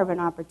more of an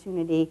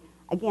opportunity,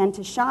 again,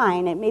 to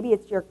shine. And maybe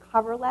it's your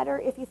cover letter,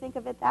 if you think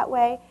of it that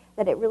way,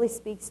 that it really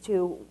speaks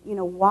to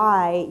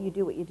why you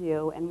do what you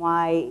do and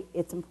why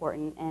it's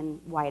important and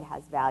why it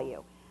has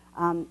value.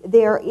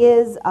 There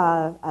is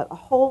a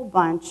whole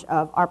bunch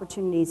of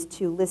opportunities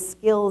to list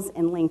skills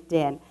in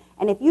LinkedIn.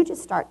 And if you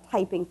just start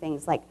typing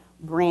things like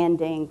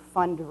branding,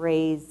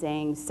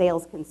 fundraising,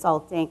 sales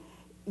consulting,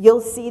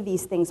 you'll see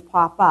these things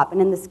pop up. And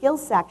in the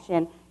skills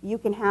section, you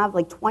can have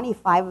like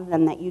 25 of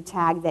them that you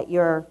tag that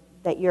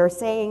you're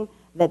saying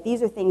that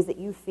these are things that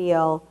you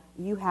feel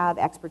you have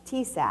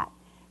expertise at.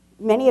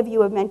 Many of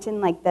you have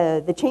mentioned like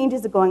the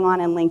changes that are going on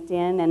in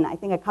LinkedIn, and I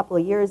think a couple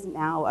of years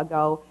now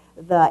ago,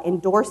 the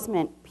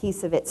endorsement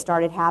piece of it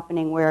started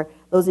happening where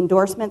those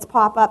endorsements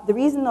pop up. The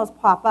reason those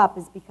pop up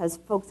is because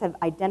folks have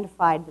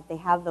identified that they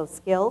have those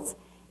skills,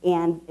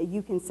 and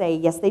you can say,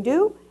 yes, they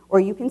do, or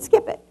you can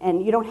skip it.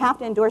 And you don't have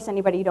to endorse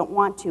anybody you don't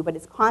want to, but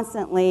it's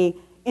constantly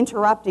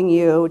interrupting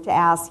you to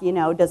ask,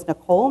 does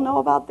Nicole know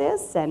about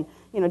this? And,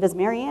 does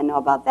Marianne know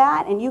about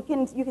that? And you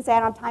can say, I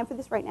don't have time for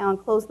this right now, and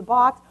close the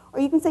box. Or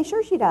you can say,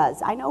 sure, she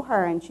does. I know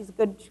her, and she's a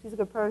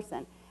good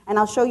person. And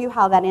I'll show you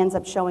how that ends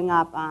up showing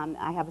up.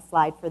 I have a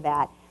slide for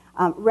that.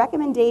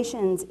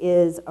 Recommendations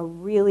is a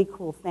really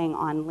cool thing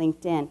on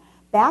LinkedIn.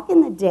 Back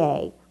in the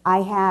day,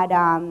 I had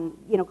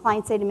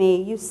clients say to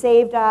me, you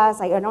saved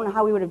us. I don't know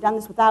how we would have done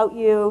this without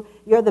you.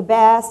 You're the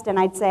best. And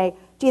I'd say,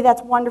 gee,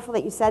 that's wonderful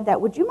that you said that.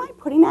 Would you mind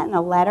putting that in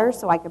a letter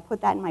so I could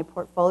put that in my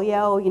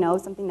portfolio,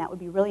 something that would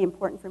be really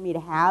important for me to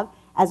have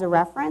as a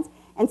reference?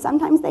 And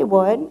sometimes they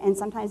would, and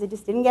sometimes they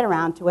just didn't get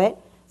around to it.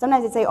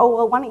 Sometimes they'd say, oh,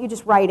 well, why don't you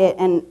just write it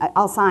and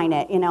I'll sign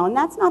it, and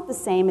that's not the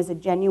same as a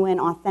genuine,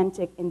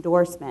 authentic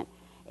endorsement.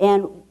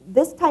 And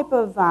this type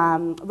of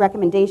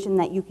recommendation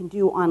that you can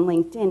do on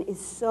LinkedIn is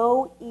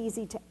so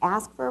easy to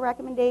ask for a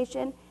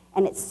recommendation,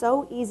 and it's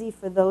so easy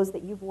for those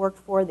that you've worked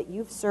for, that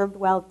you've served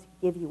well, to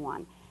give you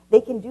one. They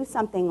can do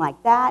something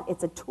like that.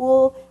 It's a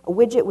tool, a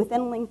widget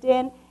within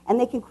LinkedIn, and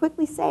they can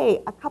quickly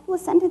say a couple of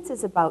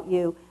sentences about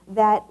you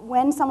that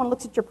when someone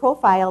looks at your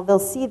profile, they'll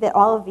see that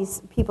all of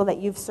these people that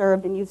you've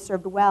served and you've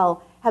served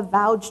well have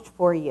vouched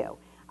for you.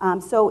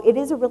 So it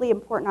is a really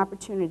important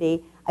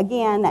opportunity.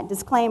 Again, that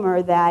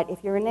disclaimer that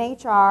if you're in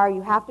HR,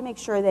 you have to make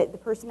sure that the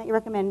person that you're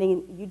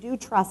recommending, you do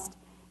trust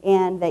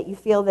and that you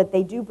feel that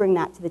they do bring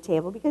that to the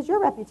table, because your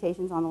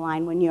reputation's on the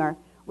line when you're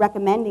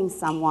recommending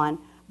someone.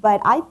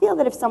 But I feel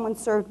that if someone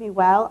served me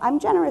well, I'm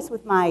generous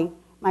with my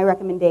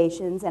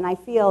recommendations, and I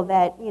feel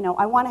that, you know,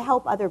 I want to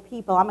help other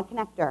people. I'm a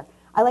connector.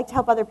 I like to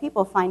help other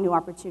people find new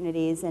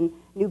opportunities and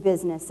new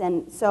business.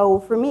 And so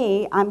for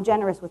me, I'm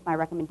generous with my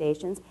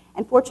recommendations.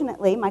 And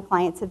fortunately, my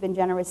clients have been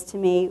generous to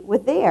me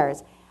with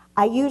theirs.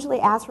 I usually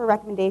ask for a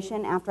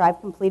recommendation after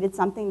I've completed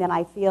something that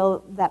I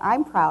feel that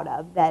I'm proud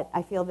of, that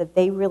I feel that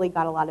they really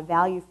got a lot of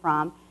value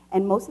from.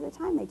 And most of the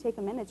time, they take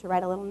a minute to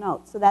write a little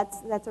note. So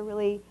that's a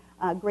really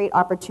great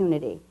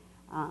opportunity.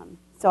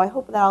 So I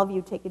hope that all of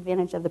you take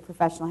advantage of the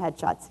professional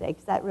headshots today,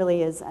 because that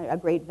really is a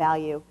great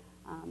value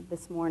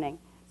this morning.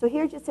 So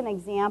here's just an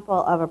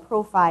example of a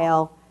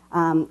profile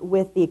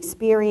with the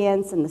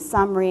experience and the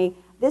summary.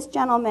 This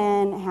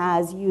gentleman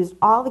has used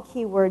all the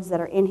keywords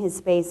that are in his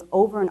space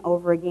over and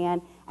over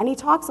again, and he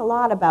talks a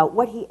lot about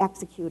what he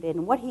executed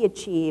and what he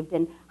achieved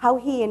and how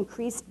he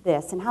increased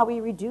this and how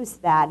he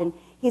reduced that, and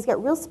he's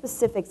got real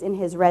specifics in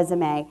his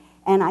resume.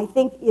 And I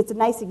think it's a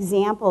nice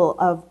example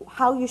of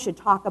how you should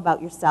talk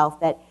about yourself,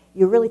 that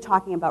you're really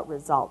talking about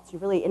results. You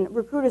really, and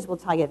recruiters will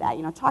tell you that,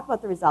 you know, talk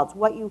about the results,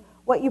 what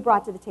you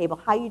brought to the table,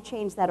 how you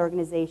changed that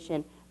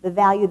organization, the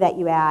value that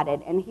you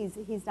added, and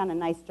he's done a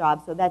nice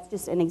job. So that's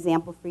just an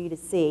example for you to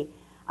see.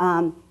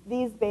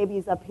 These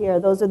babies up here,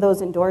 those are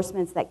those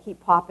endorsements that keep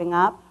popping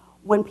up.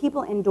 When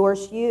people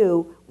endorse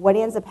you, what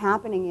ends up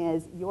happening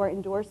is your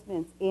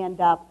endorsements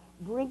end up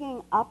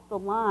bringing up the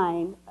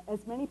line.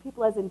 As many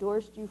people as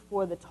endorsed you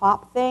for the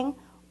top thing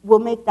will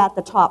make that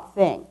the top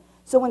thing.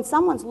 So when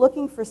someone's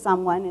looking for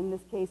someone, in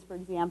this case, for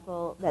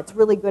example, that's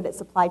really good at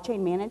supply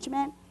chain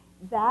management,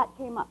 that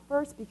came up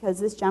first because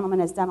this gentleman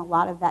has done a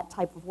lot of that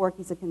type of work.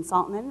 He's a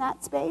consultant in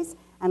that space,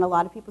 and a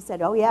lot of people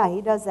said, oh yeah,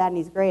 he does that and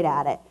he's great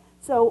at it.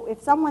 So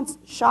if someone's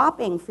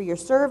shopping for your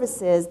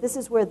services, this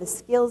is where the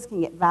skills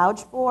can get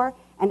vouched for,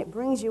 and it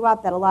brings you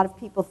up that a lot of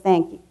people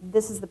think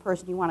this is the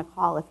person you want to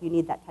call if you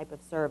need that type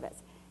of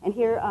service. And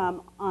here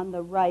on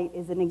the right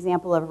is an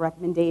example of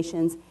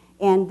recommendations,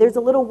 and there's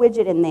a little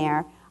widget in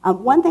there.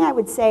 One thing I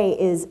would say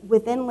is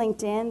within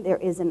LinkedIn, there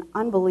is an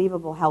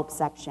unbelievable help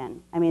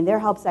section. I mean, their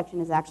help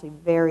section is actually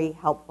very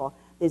helpful.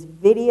 There's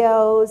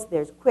videos,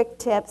 there's quick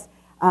tips.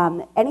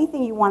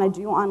 Anything you want to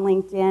do on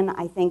LinkedIn,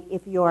 I think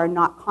if you're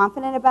not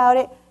confident about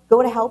it,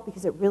 go to help,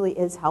 because it really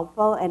is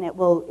helpful, and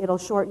it'll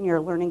shorten your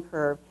learning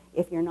curve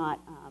if you're not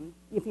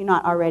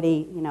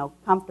already, you know,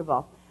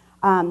 comfortable.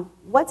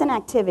 What's an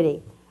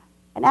activity?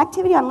 An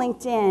activity on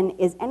LinkedIn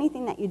is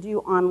anything that you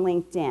do on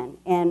LinkedIn.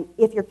 And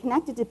if you're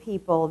connected to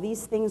people,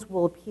 these things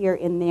will appear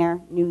in their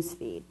news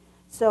feed.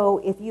 So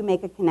if you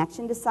make a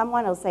connection to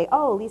someone, it'll say,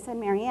 oh, Lisa and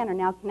Marianne are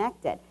now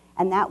connected.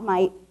 And that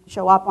might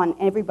show up on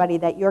everybody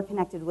that you're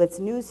connected with's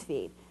news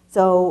feed.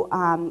 So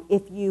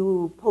if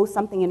you post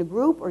something in a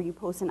group or you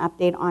post an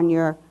update on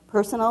your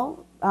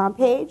personal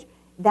page,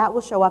 that will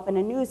show up in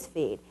a news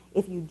feed.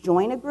 If you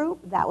join a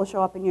group, that will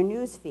show up in your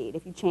news feed.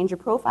 If you change your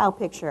profile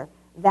picture,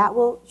 that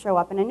will show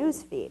up in a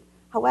news feed.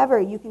 However,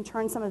 you can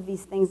turn some of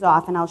these things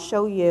off, and I'll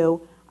show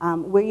you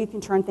where you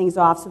can turn things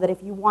off so that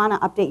if you want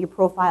to update your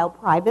profile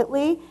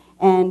privately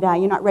and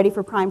you're not ready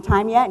for prime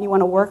time yet and you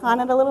want to work on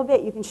it a little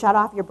bit, you can shut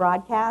off your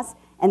broadcasts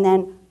and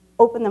then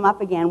open them up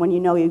again when you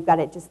know you've got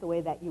it just the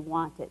way that you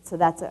want it. So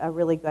that's a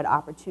really good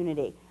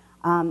opportunity.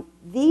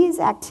 These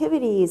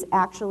activities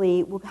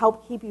actually will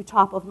help keep you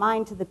top of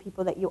mind to the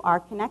people that you are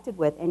connected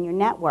with in your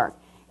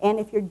network. And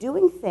if you're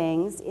doing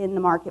things in the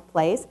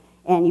marketplace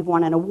and you've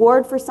won an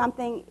award for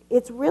something,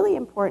 it's really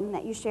important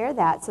that you share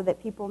that so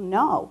that people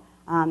know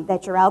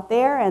that you're out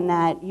there and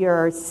that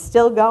you're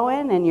still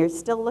going and you're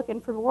still looking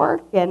for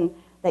work and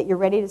that you're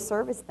ready to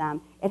service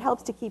them. It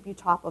helps to keep you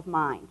top of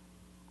mind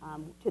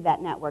to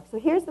that network. So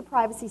here's the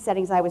privacy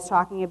settings I was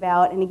talking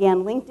about. And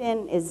again,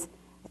 LinkedIn is,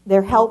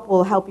 their help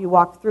will help you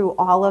walk through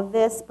all of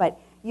this, but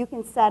you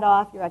can set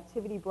off your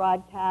activity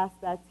broadcast,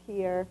 that's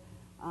here.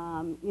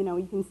 You know,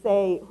 you can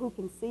say who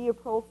can see your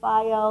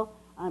profile.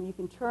 You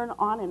can turn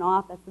on and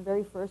off. That's the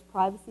very first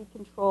privacy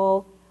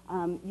control.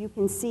 You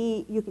can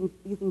see, you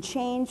can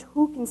change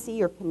who can see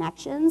your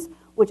connections,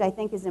 which I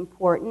think is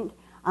important.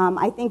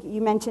 I think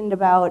you mentioned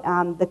about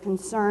the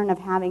concern of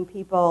having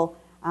people,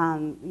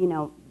 you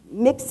know,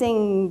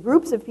 mixing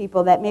groups of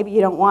people that maybe you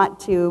don't want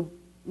to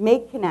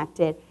make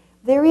connected.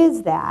 There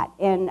is that,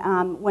 and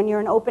when you're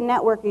an open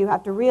network, you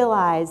have to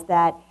realize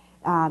that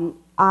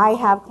I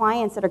have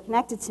clients that are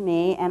connected to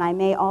me, and I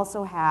may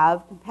also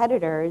have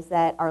competitors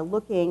that are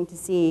looking to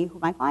see who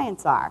my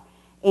clients are.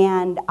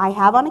 And I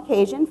have on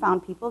occasion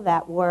found people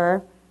that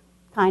were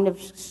kind of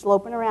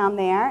sloping around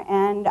there,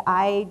 and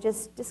I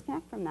just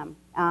disconnect from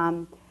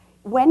them.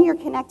 When you're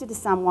connected to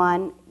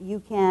someone, you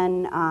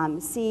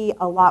can see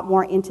a lot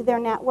more into their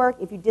network.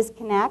 If you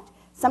disconnect,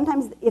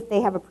 sometimes if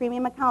they have a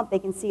premium account, they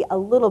can see a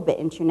little bit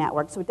into your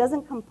network. So it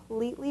doesn't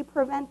completely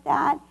prevent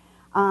that.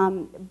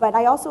 But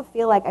I also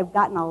feel like I've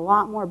gotten a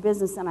lot more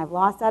business than I've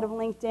lost out of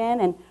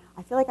LinkedIn, and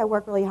I feel like I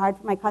work really hard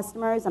for my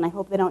customers, and I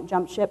hope they don't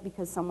jump ship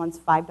because someone's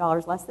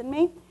 $5 less than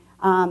me.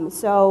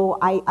 So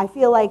I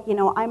feel like, you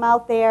know, I'm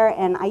out there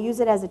and I use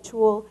it as a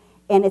tool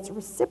and it's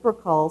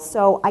reciprocal.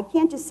 So I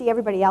can't just see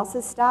everybody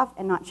else's stuff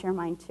and not share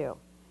mine too.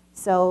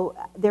 So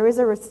there is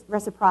a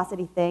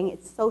reciprocity thing.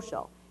 It's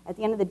social. At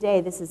the end of the day,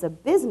 this is a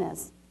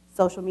business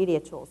social media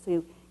tool.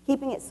 So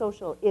keeping it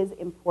social is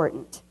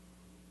important.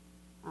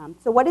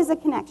 So what is a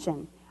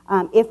connection?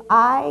 If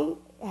I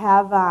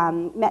have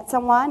met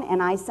someone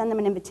and I send them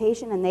an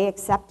invitation and they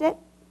accept it,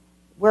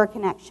 we're a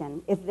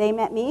connection. If they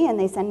met me and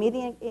they send me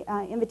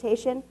the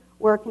invitation,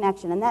 we're a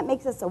connection. And that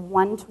makes us a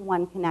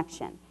one-to-one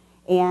connection.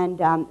 And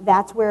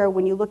that's where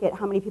when you look at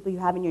how many people you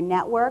have in your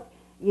network,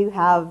 you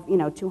have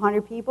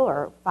 200 people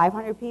or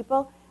 500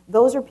 people,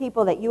 those are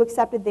people that you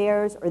accepted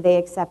theirs or they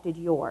accepted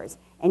yours.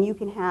 And you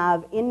can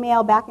have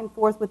in-mail back and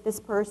forth with this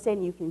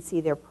person. You can see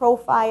their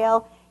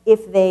profile.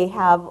 If they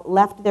have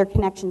left their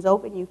connections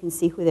open, you can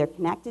see who they're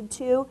connected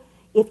to.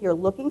 If you're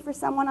looking for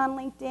someone on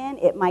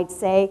LinkedIn, it might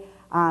say,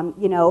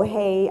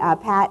 hey,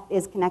 Pat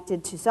is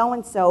connected to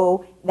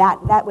so-and-so.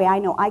 That way I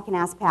know I can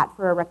ask Pat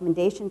for a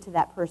recommendation to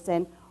that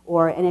person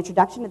or an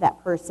introduction to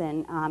that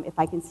person if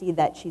I can see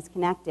that she's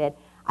connected.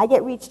 I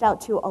get reached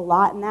out to a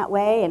lot in that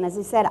way, and as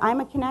I said,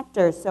 I'm a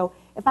connector, so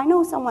if I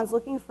know someone's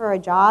looking for a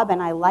job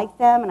and I like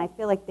them and I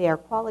feel like they're a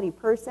quality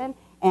person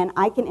and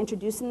I can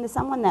introduce them to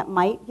someone that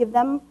might give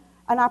them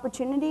an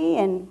opportunity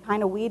and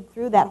kind of weed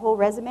through that whole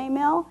resume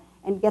mill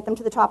and get them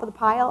to the top of the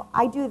pile,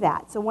 I do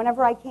that. So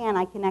whenever I can,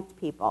 I connect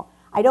people.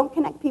 I don't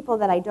connect people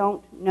that I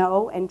don't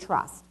know and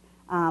trust,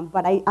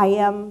 but I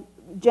am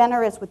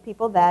generous with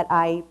people that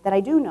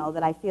I do know,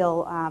 that I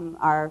feel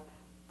are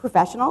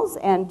professionals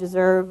and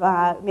deserve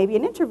maybe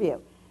an interview.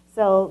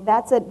 So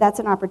that's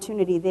an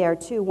opportunity there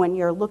too. When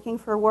you're looking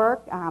for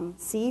work,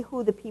 see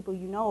who the people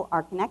you know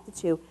are connected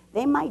to.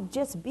 They might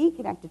just be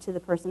connected to the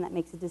person that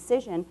makes a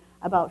decision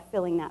about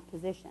filling that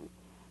position.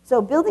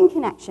 So building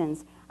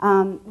connections.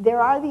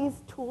 There are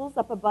these tools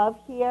up above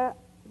here,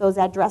 those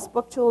address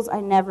book tools. I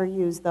never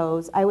use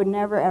those. I would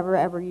never, ever,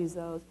 ever use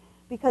those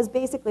because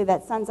basically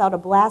that sends out a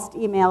blast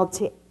email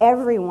to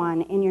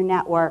everyone in your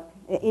network,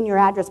 in your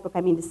address book,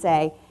 I mean to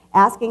say,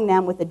 asking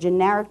them with a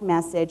generic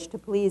message to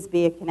please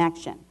be a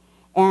connection.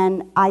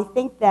 And I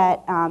think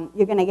that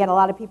you're going to get a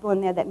lot of people in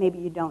there that maybe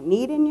you don't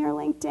need in your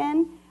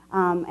LinkedIn,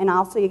 and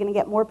also you're going to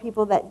get more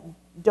people that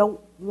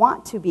don't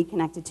want to be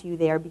connected to you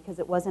there because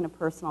it wasn't a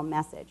personal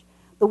message.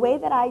 The way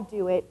that I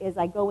do it is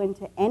I go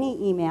into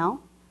any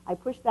email, I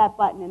push that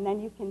button, and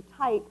then you can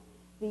type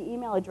the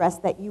email address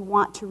that you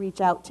want to reach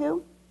out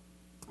to,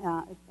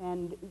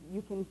 and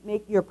you can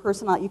make you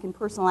can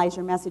personalize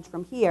your message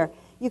from here.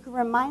 You can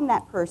remind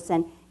that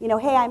person,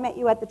 hey, I met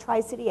you at the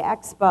Tri-City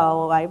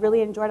Expo. I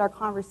really enjoyed our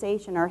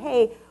conversation. Or,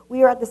 hey, we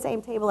were at the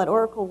same table at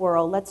Oracle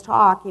World. Let's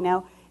talk,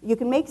 You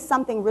can make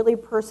something really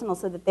personal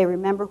so that they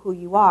remember who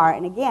you are.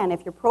 And again,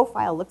 if your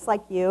profile looks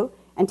like you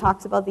and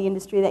talks about the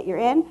industry that you're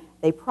in,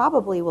 they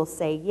probably will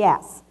say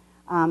yes.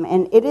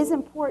 And it is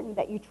important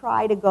that you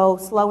try to go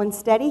slow and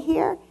steady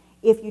here.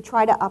 If you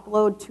try to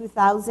upload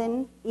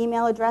 2,000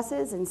 email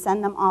addresses and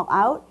send them all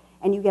out,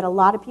 and you get a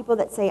lot of people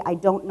that say, I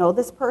don't know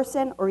this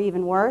person, or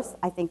even worse,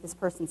 I think this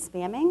person's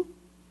spamming,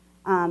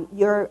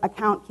 your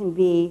account can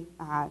be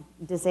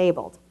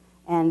disabled.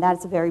 And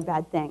that's a very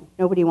bad thing.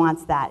 Nobody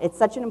wants that. It's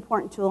such an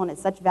important tool and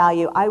it's such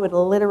value. I would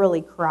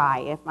literally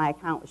cry if my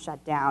account was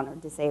shut down or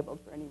disabled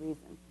for any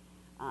reason.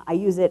 I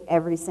use it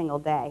every single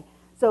day.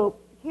 So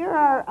here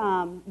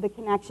are the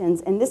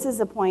connections, and this is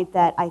a point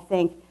that I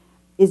think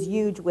is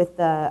huge with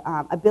the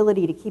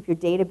ability to keep your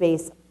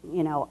database,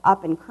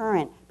 up and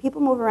current.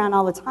 People move around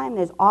all the time.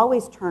 There's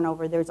always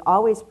turnover. There's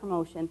always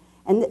promotion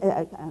and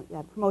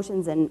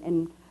promotions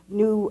and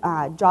new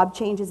job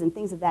changes and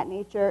things of that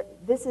nature.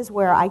 This is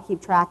where I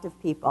keep track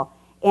of people.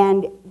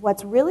 And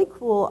what's really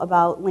cool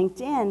about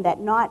LinkedIn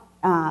that not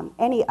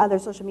any other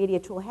social media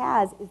tool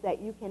has is that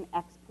you can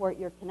export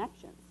your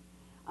connections.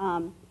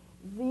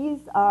 These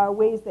are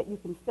ways that you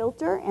can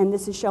filter, and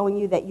this is showing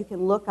you that you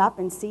can look up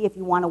and see if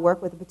you want to work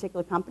with a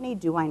particular company.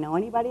 Do I know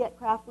anybody at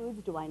Kraft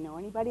Foods? Do I know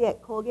anybody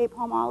at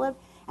Colgate-Palmolive?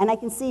 And I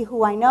can see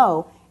who I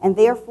know, and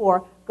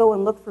therefore go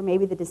and look for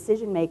maybe the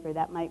decision maker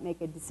that might make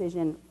a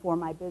decision for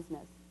my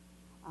business.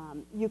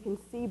 You can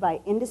see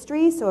by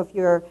industry, so if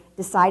you're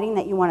deciding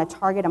that you want to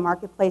target a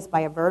marketplace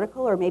by a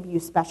vertical, or maybe you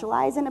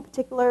specialize in a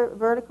particular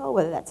vertical,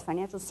 whether that's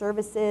financial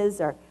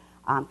services or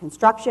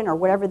construction or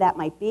whatever that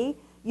might be,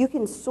 you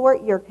can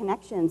sort your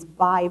connections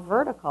by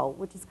vertical,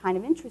 which is kind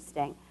of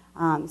interesting.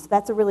 So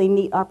that's a really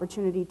neat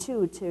opportunity,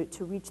 too,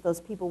 to reach those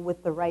people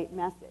with the right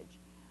message.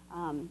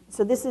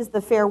 So this is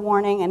the fair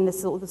warning, and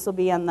this will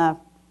be on the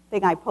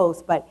thing I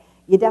post, but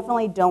you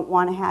definitely don't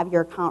want to have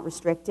your account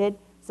restricted.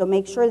 So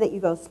make sure that you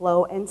go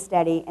slow and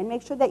steady, and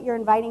make sure that you're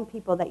inviting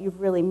people that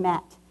you've really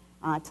met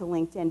to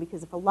LinkedIn,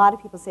 because if a lot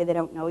of people say they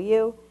don't know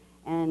you,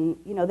 and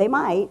they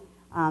might,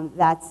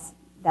 that's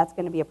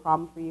going to be a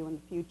problem for you in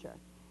the future.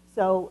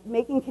 So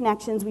making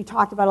connections, we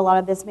talked about a lot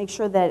of this. Make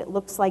sure that it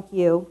looks like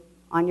you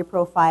on your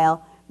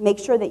profile. Make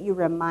sure that you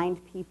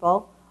remind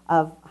people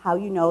of how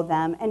you know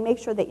them, and make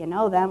sure that you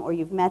know them, or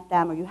you've met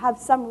them, or you have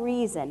some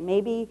reason.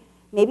 Maybe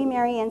Maybe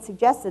Mary Ann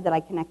suggested that I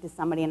connect to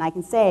somebody, and I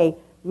can say,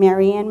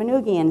 Mary Ann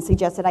Manoogian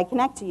suggested I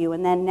connect to you,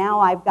 and then now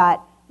I've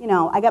got,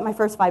 I got my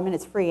first 5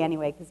 minutes free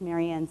anyway, because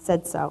Mary Ann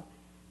said so.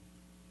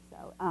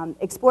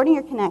 Exporting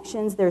your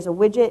connections, there's a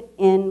widget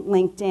in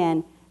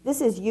LinkedIn.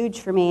 This is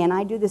huge for me, and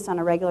I do this on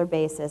a regular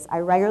basis. I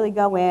regularly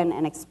go in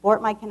and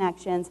export my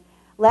connections.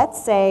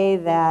 Let's say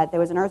that there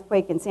was an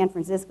earthquake in San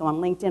Francisco and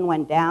LinkedIn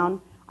went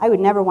down. I would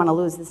never want to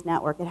lose this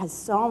network. It has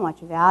so much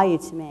value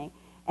to me.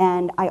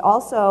 And I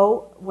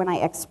also, when I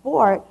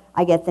export,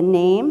 I get the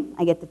name,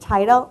 I get the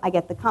title, I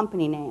get the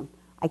company name.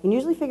 I can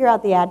usually figure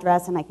out the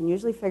address, and I can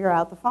usually figure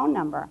out the phone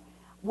number.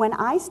 When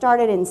I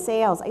started in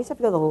sales, I used to have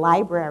to go to the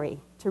library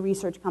to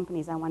research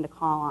companies I wanted to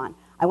call on.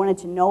 I wanted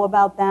to know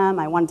about them.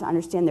 I wanted to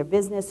understand their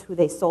business, who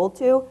they sold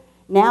to.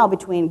 Now,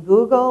 between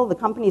Google, the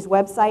company's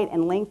website,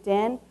 and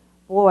LinkedIn,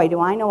 boy, do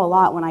I know a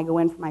lot when I go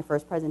in for my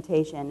first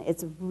presentation.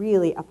 It's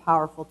really a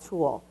powerful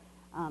tool.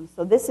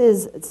 So this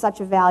is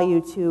such a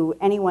value to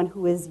anyone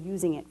who is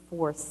using it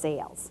for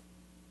sales,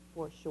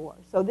 for sure.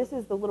 So this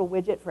is the little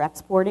widget for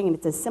exporting, and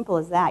it's as simple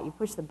as that. You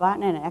push the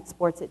button, and it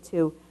exports it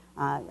to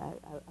a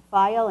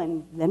file,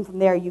 and then from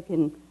there you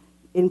can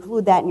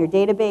include that in your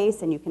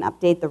database, and you can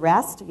update the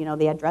rest,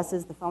 the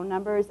addresses, the phone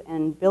numbers,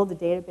 and build a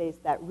database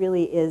that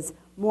really is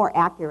more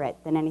accurate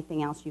than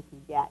anything else you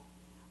can get.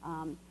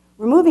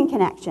 Removing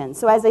connections.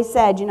 So as I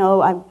said,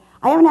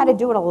 I haven't had to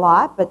do it a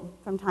lot, but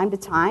from time to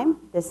time,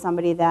 there's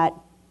somebody that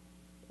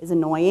is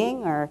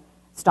annoying or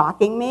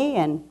stalking me,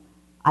 and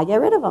I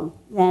get rid of them.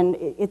 And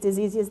it's as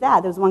easy as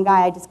that. There was one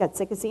guy I just got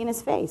sick of seeing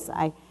his face.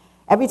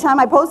 Every time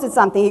I posted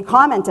something, he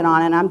commented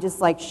on it, and I'm just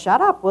like,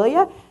 shut up, will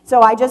you?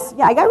 So I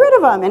got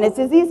rid of him, and it's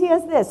as easy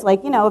as this.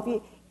 Like, and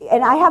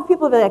I have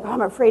people be like, oh,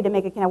 I'm afraid to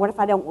make a connection. What if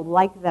I don't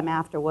like them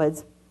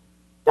afterwards?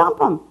 Dump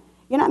them.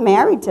 You're not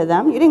married to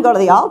them. You didn't go to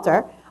the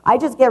altar. I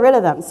just get rid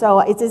of them. So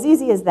it's as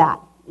easy as that.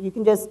 You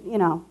can just,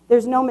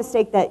 there's no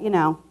mistake that,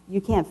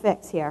 you can't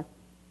fix here.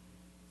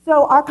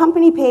 So our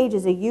company page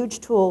is a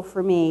huge tool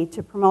for me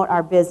to promote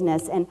our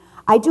business, and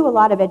I do a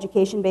lot of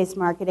education-based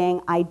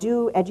marketing. I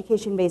do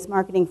education-based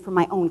marketing for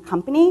my own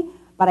company,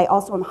 but I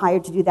also am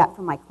hired to do that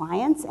for my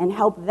clients and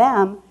help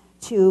them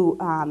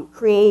to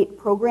create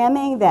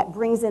programming that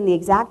brings in the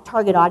exact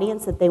target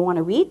audience that they want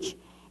to reach.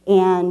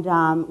 And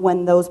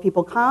when those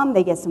people come,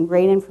 they get some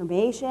great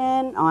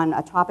information on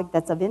a topic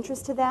that's of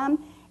interest to them.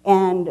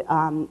 And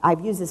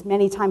I've used this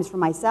many times for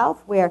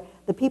myself, where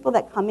the people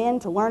that come in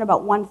to learn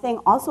about one thing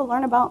also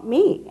learn about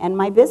me and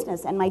my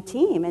business and my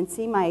team, and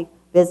see my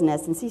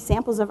business and see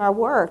samples of our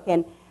work.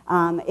 And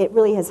it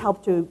really has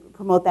helped to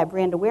promote that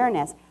brand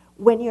awareness.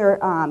 When you're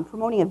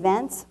promoting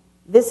events,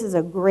 this is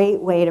a great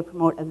way to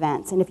promote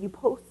events. And if you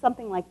post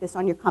something like this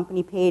on your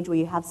company page where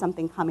you have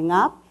something coming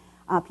up,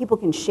 people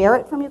can share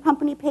it from your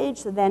company page.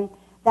 So then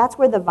that's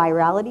where the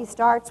virality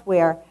starts,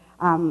 where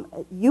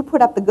you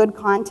put up the good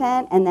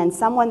content, and then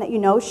someone that you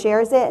know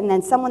shares it, and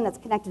then someone that's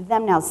connected to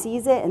them now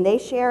sees it, and they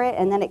share it,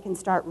 and then it can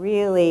start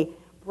really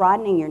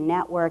broadening your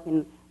network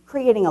and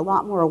creating a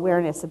lot more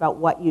awareness about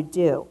what you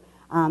do.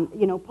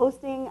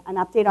 Posting an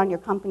update on your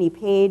company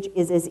page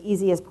is as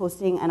easy as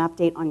posting an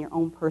update on your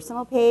own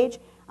personal page.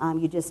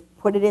 You just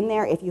put it in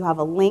there. If you have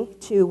a link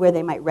to where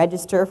they might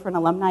register for an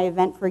alumni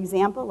event, for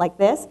example, like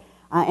this,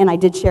 and I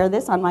did share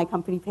this on my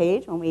company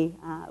page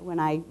when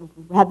I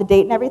had the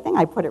date and everything.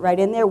 I put it right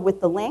in there with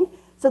the link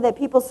so that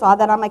people saw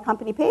that on my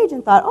company page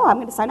and thought, oh, I'm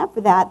going to sign up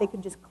for that. They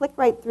could just click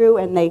right through,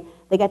 and they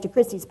got to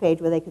Christy's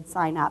page where they could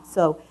sign up.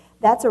 So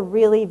that's a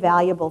really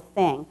valuable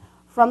thing.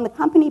 From the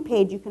company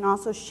page, you can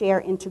also share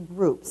into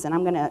groups. And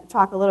I'm going to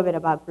talk a little bit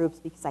about groups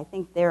because I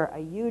think they're a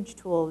huge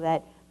tool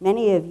that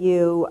many of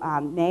you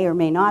may or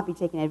may not be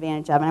taking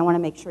advantage of, and I want to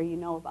make sure you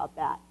know about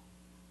that.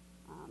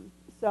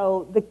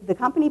 So the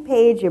company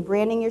page, you're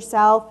branding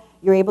yourself,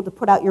 you're able to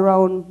put out your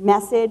own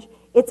message.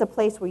 It's a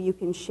place where you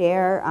can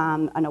share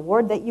an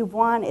award that you've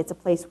won. It's a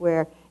place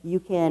where you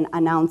can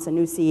announce a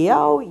new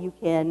CEO. You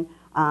can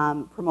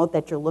promote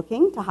that you're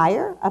looking to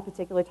hire a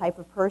particular type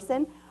of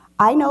person.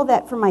 I know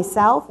that for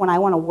myself, when I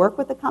want to work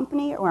with a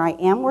company, or I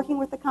am working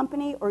with a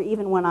company, or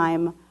even when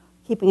I'm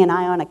keeping an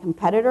eye on a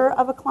competitor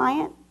of a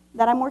client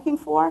that I'm working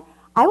for,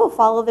 I will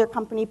follow their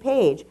company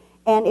page.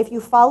 And if you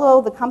follow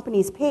the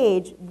company's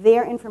page,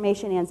 their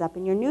information ends up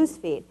in your news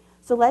feed.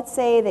 So let's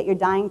say that you're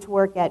dying to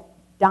work at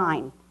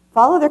Dine.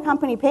 Follow their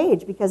company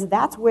page, because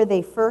that's where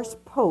they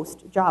first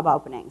post job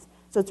openings.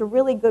 So it's a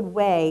really good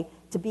way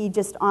to be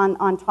just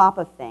on top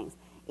of things.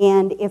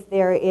 And if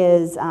there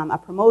is a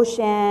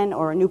promotion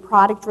or a new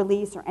product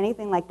release or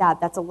anything like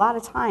that, that's a lot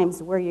of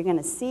times where you're going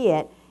to see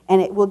it,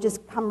 and it will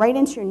just come right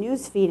into your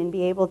news feed and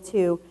be able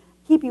to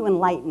keep you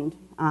enlightened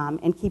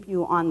and keep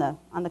you on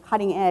the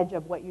cutting edge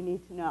of what you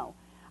need to know.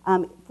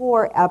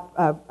 For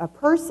a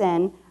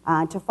person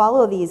to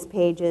follow these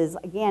pages,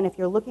 again, if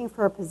you're looking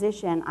for a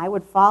position, I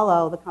would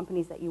follow the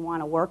companies that you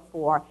want to work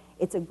for.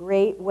 It's a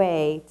great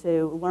way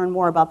to learn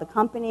more about the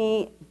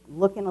company,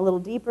 look in a little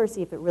deeper,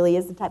 see if it really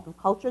is the type of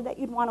culture that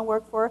you'd want to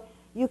work for.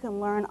 You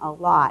can learn a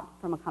lot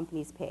from a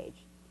company's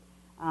page.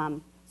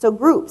 So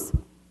groups.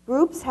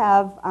 Groups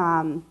have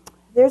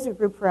there's a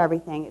group for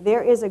everything.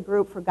 There is a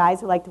group for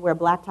guys who like to wear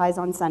black ties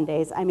on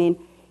Sundays. I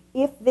mean,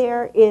 if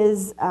there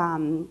is,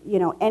 you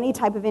know, any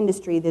type of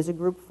industry, there's a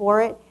group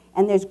for it.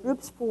 And there's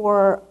groups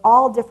for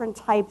all different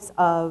types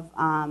of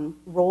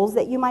roles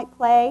that you might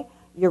play,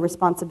 your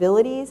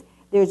responsibilities.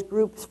 There's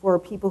groups for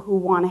people who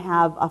want to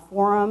have a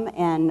forum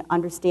and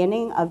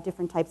understanding of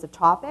different types of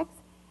topics.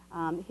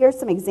 Here's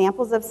some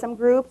examples of some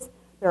groups.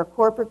 There are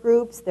corporate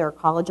groups, there are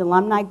college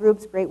alumni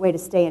groups, great way to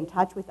stay in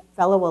touch with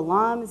fellow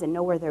alums and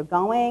know where they're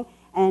going.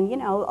 And you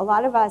know, a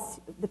lot of us,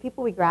 the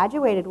people we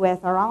graduated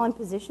with, are all in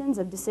positions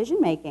of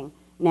decision making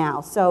now.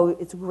 So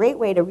it's a great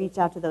way to reach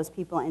out to those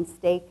people and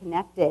stay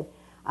connected.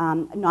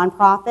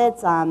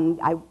 Nonprofits,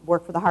 I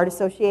work for the Heart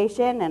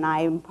Association and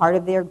I'm part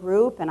of their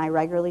group and I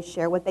regularly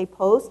share what they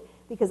post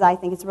because I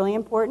think it's really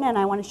important and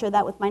I want to share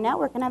that with my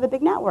network and I have a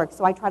big network.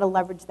 So I try to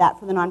leverage that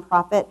for the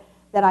nonprofit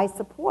that I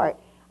support.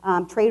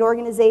 Trade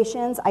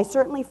organizations, I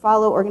certainly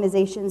follow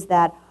organizations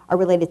that are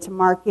related to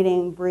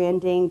marketing,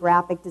 branding,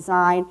 graphic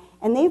design,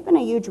 and they've been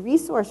a huge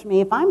resource for me.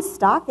 If I'm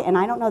stuck and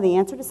I don't know the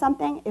answer to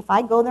something, if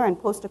I go there and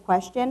post a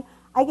question,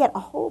 I get a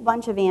whole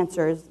bunch of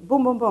answers,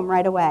 boom, boom, boom,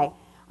 right away.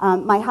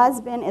 My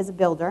husband is a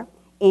builder,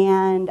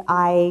 and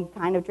I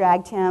kind of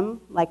dragged him,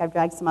 like I've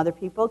dragged some other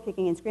people,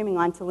 kicking and screaming,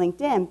 onto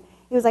LinkedIn.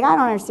 He was like, I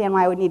don't understand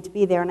why I would need to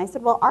be there. And I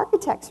said, well,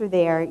 architects are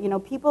there. You know,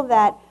 people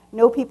that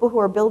know people who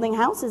are building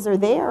houses are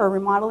there, or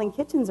remodeling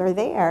kitchens are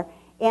there.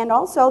 And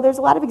also, there's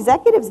a lot of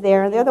executives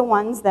there, and they're the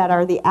ones that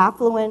are the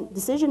affluent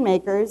decision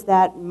makers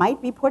that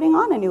might be putting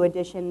on a new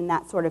addition and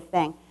that sort of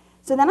thing.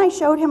 So then I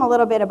showed him a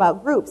little bit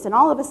about groups, and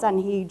all of a sudden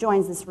he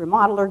joins this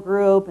remodeler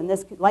group and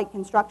this light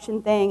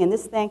construction thing and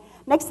this thing.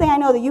 Next thing I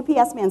know, the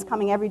UPS man's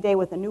coming every day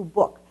with a new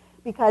book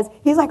because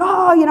he's like,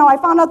 oh, you know, I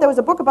found out there was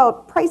a book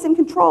about price and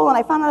control, and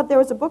I found out there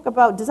was a book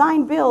about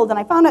design build, and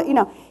I found out, you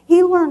know,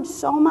 he learned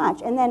so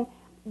much. And then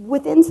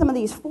within some of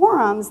these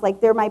forums,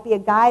 like there might be a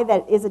guy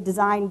that is a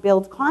design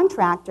build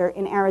contractor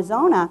in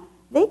Arizona,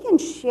 they can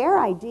share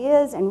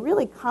ideas and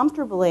really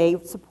comfortably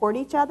support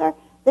each other.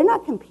 They're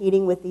not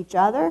competing with each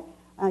other.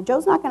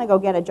 Joe's not going to go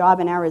get a job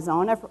in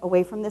Arizona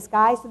away from this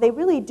guy, so they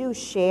really do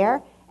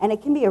share, and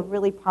it can be a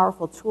really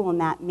powerful tool in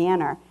that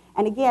manner.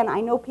 And again,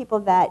 I know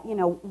people that, you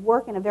know,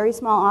 work in a very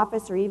small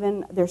office or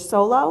even they're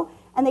solo,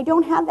 and they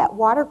don't have that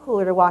water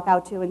cooler to walk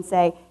out to and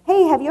say,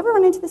 hey, have you ever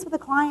run into this with a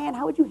client?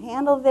 How would you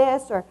handle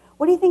this? Or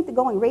what do you think the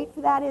going rate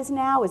for that is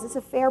now? Is this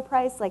a fair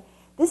price? Like,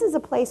 this is a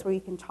place where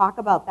you can talk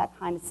about that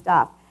kind of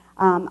stuff.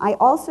 I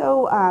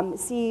also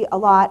see a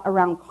lot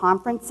around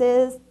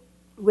conferences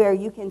where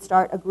you can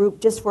start a group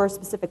just for a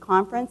specific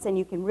conference, and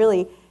you can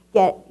really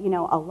get, you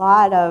know, a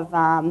lot of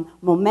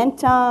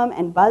momentum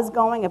and buzz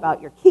going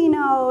about your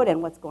keynote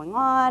and what's going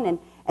on,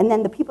 and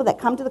then the people that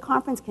come to the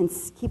conference can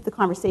keep the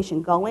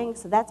conversation going,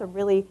 so that's a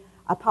really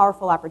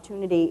powerful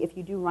opportunity if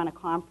you do run a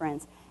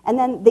conference. And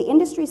then the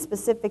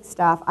industry-specific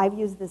stuff, I've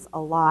used this a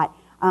lot.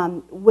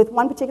 With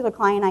one particular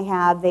client I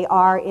have, they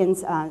are in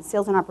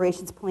sales and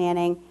operations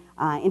planning,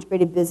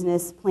 integrated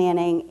business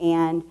planning,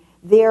 and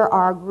there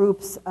are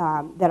groups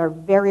that are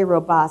very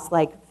robust,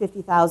 like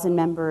 50,000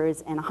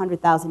 members and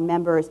 100,000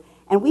 members,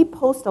 and we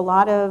post a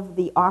lot of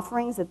the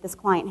offerings that this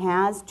client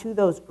has to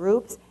those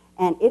groups,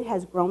 and it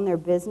has grown their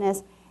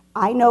business.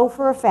 I know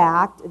for a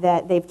fact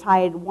that they've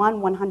tied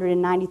one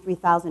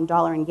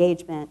 $193,000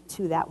 engagement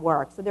to that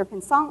work. So they're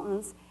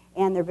consultants,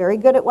 and they're very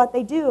good at what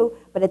they do,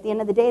 but at the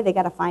end of the day, they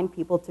got to find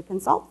people to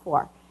consult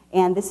for.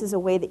 And this is a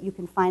way that you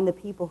can find the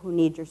people who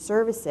need your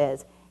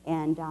services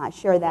and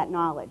share that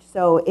knowledge.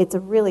 So it's a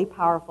really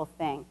powerful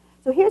thing.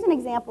 So here's an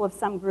example of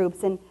some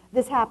groups, and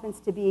this happens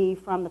to be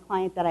from the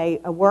client that I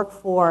work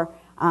for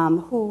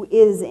who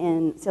is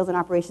in sales and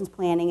operations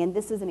planning, and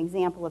this is an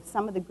example of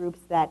some of the groups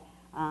that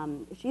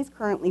she's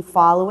currently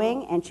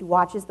following, and she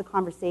watches the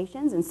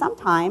conversations, and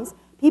sometimes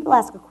people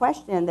ask a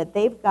question that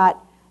they've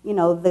got, you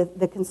know,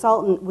 the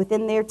consultant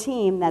within their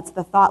team that's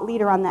the thought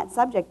leader on that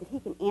subject, that he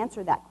can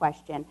answer that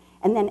question.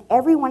 And then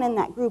everyone in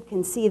that group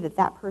can see that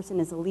that person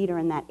is a leader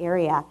in that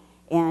area.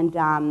 And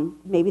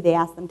maybe they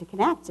ask them to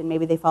connect, and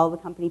maybe they follow the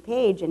company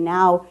page, and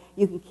now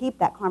you can keep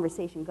that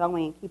conversation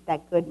going and keep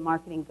that good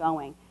marketing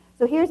going.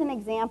 So here's an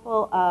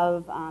example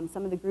of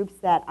some of the groups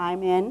that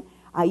I'm in.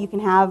 You can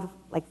have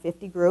like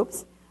 50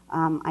 groups.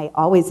 I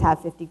always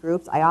have 50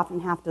 groups. I often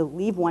have to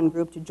leave one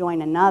group to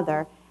join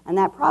another. And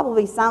that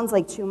probably sounds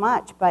like too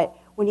much, but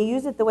when you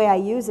use it the way I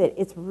use it,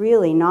 it's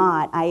really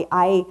not.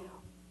 I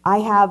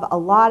have a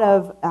lot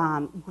of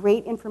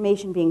great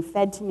information being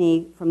fed to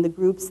me from the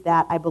groups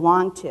that I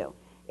belong to.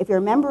 If you're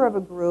a member of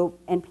a group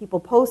and people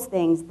post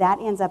things, that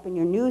ends up in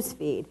your news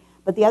feed.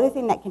 But the other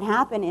thing that can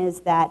happen is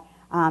that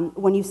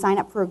when you sign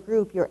up for a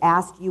group, you're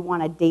asked, you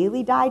want a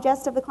daily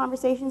digest of the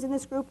conversations in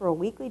this group or a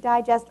weekly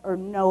digest or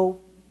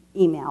no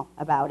email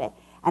about it.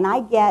 And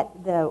I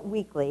get the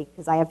weekly,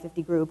 because I have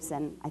 50 groups,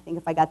 and I think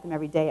if I got them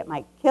every day, it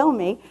might kill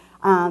me.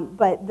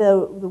 But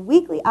the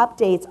weekly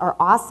updates are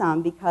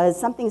awesome because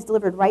something's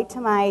delivered right to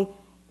my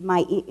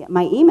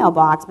email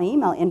box, my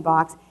email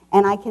inbox,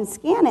 and I can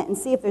scan it and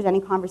see if there's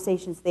any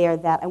conversations there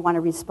that I want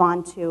to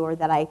respond to, or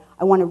that I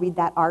want to read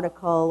that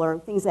article, or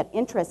things that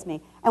interest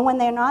me. And when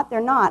they're not,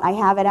 they're not. I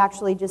have it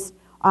actually just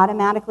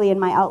automatically in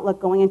my Outlook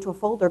going into a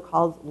folder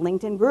called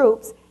LinkedIn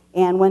Groups,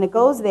 and when it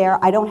goes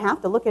there, I don't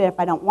have to look at it if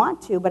I don't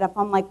want to, but if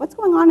I'm like, what's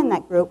going on in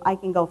that group, I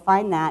can go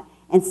find that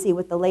and see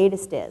what the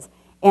latest is.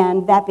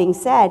 And that being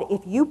said,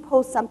 if you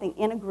post something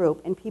in a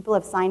group and people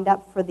have signed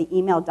up for the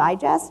email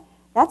digest,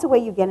 that's a way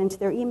you get into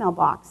their email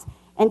box.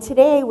 And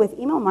today, with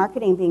email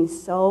marketing being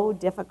so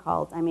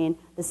difficult, I mean,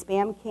 the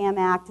Spam Cam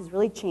Act has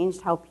really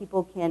changed how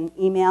people can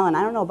email. And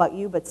I don't know about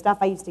you, but stuff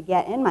I used to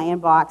get in my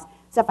inbox,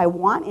 stuff I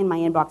want in my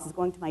inbox is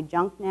going to my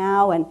junk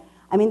now. And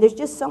I mean, there's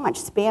just so much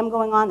spam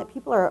going on that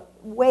people are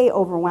way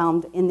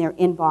overwhelmed in their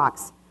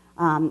inbox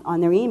on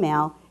their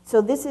email.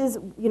 So this is,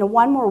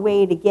 one more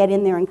way to get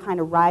in there and kind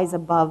of rise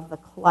above the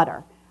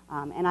clutter.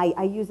 And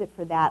I use it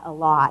for that a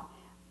lot.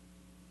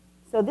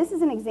 So this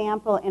is an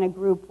example in a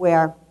group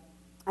where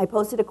I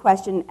posted a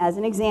question as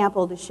an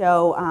example to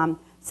show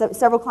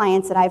several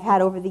clients that I've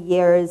had over the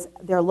years.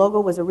 Their logo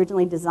was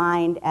originally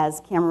designed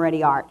as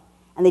camera-ready art,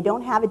 and they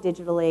don't have it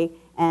digitally,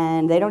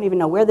 and they don't even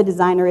know where the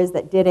designer is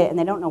that did it, and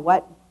they don't know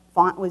what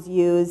font was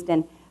used.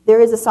 And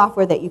there is a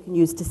software that you can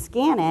use to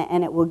scan it,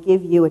 and it will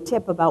give you a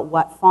tip about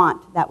what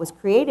font that was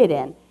created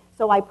in.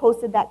 So I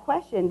posted that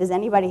question, does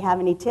anybody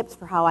have any tips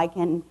for how I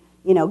can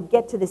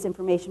get to this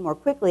information more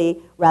quickly,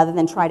 rather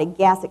than try to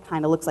guess it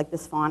kind of looks like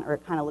this font or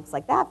it kind of looks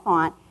like that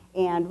font.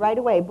 And right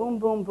away, boom,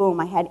 boom, boom,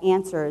 I had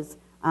answers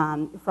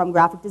from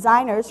graphic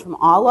designers from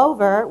all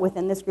over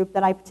within this group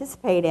that I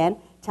participate in,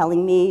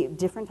 telling me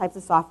different types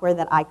of software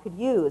that I could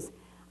use.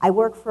 I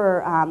work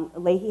for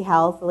Leahy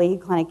Health, the Leahy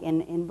Clinic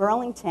in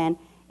Burlington,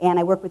 and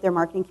I work with their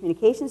marketing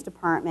communications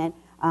department.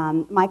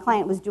 My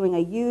client was doing a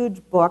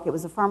huge book. It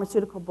was a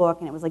pharmaceutical book,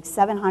 and it was like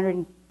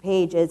 700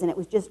 pages, and it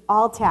was just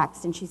all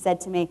text. And she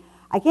said to me,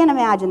 I can't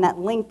imagine that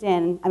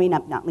LinkedIn, I mean,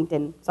 not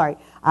LinkedIn, sorry,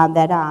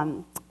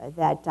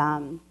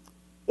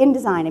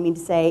 InDesign, I mean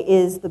to say,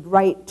 is the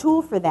right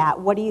tool for that.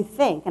 What do you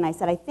think? And I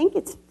said, I think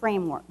it's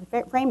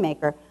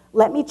FrameMaker.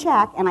 Let me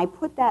check, and I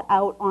put that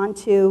out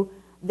onto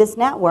this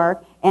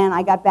network, and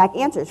I got back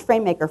answers,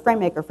 FrameMaker,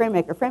 FrameMaker,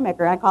 FrameMaker,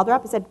 FrameMaker. And I called her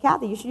up and said,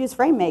 Kathy, you should use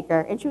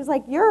FrameMaker. And she was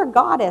like, you're a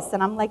goddess.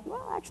 And I'm like,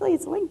 well, actually,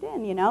 it's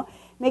LinkedIn, It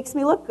makes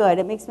me look good.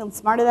 It makes me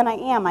smarter than I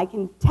am. I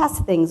can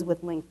test things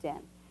with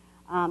LinkedIn.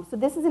 So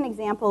this is an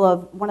example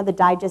of one of the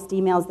digest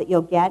emails that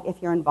you'll get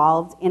if you're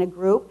involved in a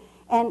group.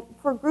 And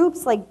for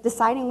groups, like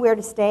deciding where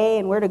to stay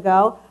and where to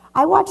go,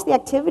 I watch the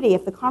activity.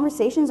 If the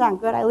conversations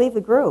aren't good, I leave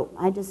the group.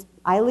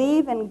 I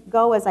leave and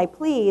go as I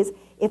please.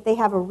 If they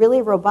have a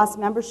really robust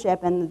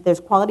membership and there's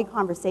quality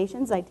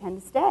conversations, I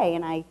tend to stay,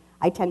 and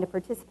I tend to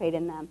participate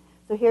in them.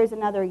 So here's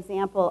another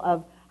example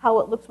of how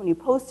it looks when you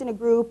post in a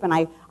group, and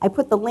I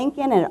put the link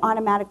in, and it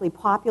automatically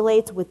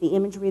populates with the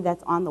imagery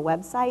that's on the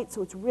website,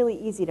 so it's really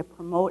easy to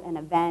promote an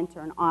event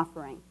or an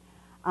offering.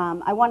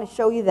 I want to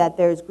show you that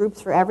there's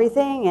groups for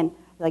everything, and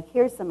like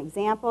here's some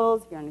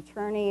examples. If you're an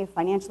attorney, a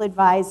financial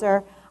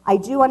advisor, I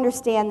do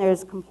understand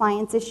there's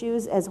compliance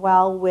issues as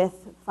well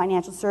with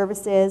financial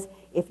services.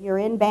 If you're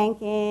in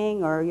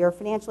banking or you're a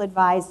financial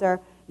advisor,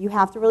 you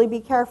have to really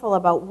be careful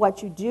about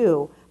what you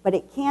do. But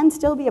it can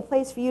still be a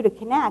place for you to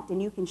connect,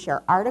 and you can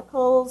share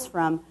articles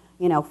from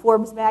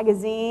Forbes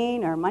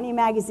magazine or Money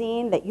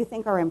magazine that you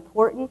think are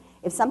important.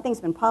 If something's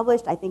been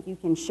published, I think you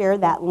can share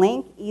that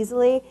link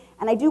easily.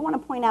 And I do want to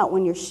point out,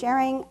 when you're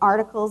sharing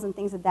articles and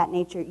things of that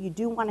nature, you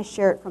do want to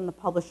share it from the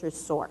publisher's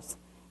source.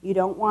 You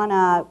don't want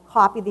to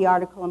copy the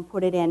article and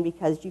put it in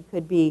because you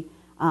could be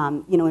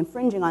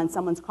infringing on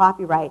someone's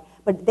copyright.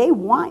 But they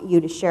want you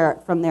to share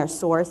it from their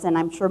source, and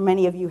I'm sure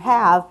many of you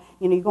have.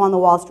 You go on the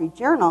Wall Street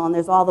Journal, and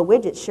there's all the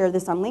widgets, share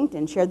this on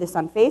LinkedIn, share this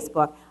on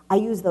Facebook. I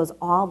use those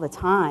all the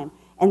time.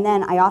 And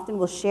then I often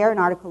will share an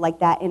article like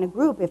that in a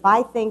group. If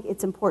I think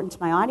it's important to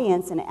my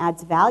audience and it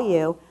adds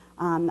value,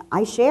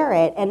 I share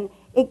it. And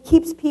it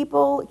keeps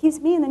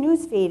me in the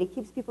news feed. It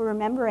keeps people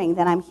remembering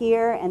that I'm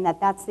here and that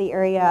that's the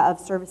area of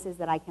services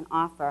that I can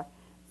offer.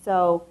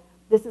 So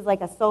this is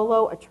like a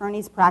solo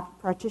attorneys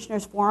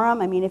practitioners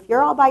forum. I mean, if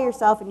you're all by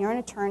yourself and you're an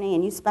attorney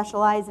and you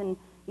specialize in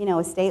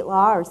estate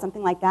law or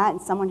something like that,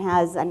 and someone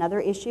has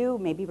another issue,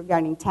 maybe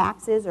regarding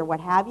taxes or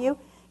what have you,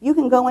 you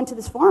can go into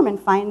this forum and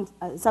find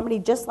somebody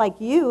just like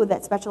you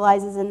that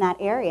specializes in that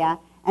area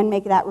and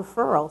make that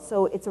referral.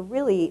 So it's a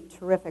really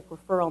terrific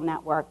referral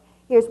network.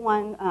 Here's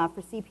one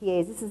for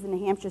CPAs. This is the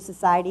New Hampshire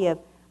Society of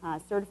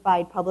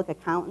Certified Public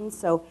Accountants.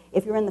 So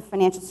if you're in the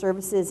financial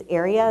services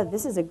area,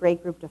 this is a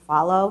great group to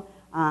follow.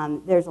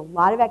 There's a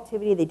lot of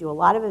activity. They do a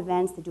lot of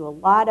events. They do a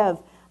lot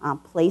of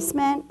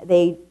placement.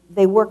 They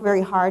work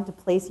very hard to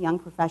place young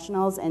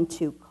professionals and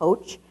to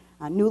coach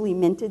newly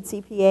minted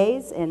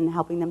CPAs and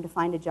helping them to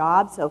find a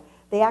job. So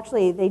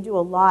they do a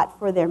lot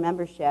for their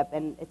membership,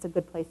 and it's a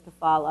good place to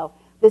follow.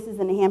 This is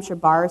the New Hampshire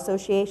Bar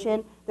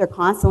Association. They're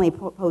constantly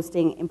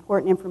posting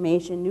important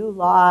information, new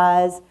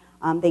laws.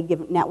 They give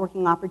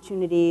networking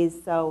opportunities.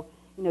 So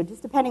You know,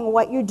 just depending on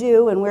what you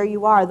do and where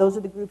you are, those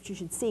are the groups you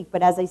should seek.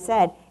 But as I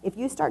said, if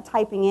you start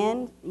typing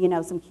in, you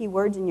know, some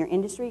keywords in your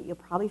industry, you'll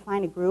probably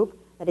find a group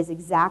that is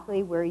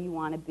exactly where you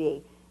want to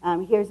be.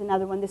 Here's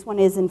another one. This one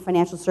is in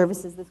financial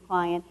services, this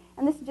client.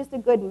 And this is just a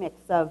good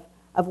mix of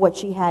what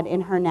she had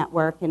in her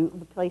network and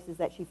the places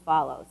that she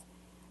follows.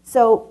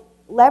 So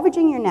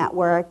leveraging your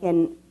network,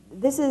 and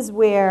this is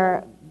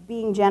where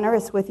being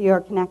generous with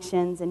your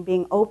connections and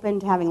being open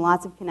to having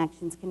lots of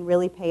connections can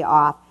really pay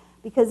off,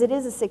 because it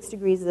is a 6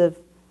 degrees of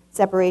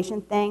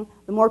separation thing.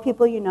 The more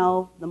people you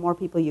know, the more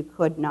people you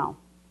could know.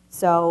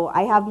 So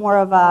I have more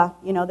of a,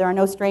 you know, there are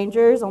no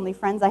strangers, only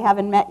friends I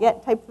haven't met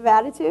yet type of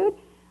attitude.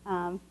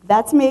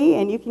 That's me,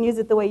 and you can use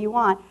it the way you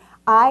want.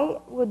 I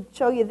would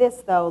show you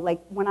this, though.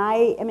 Like, when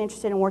I am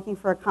interested in working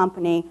for a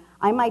company,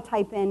 I might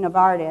type in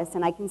Novartis,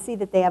 and I can see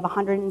that they have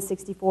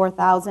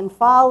 164,000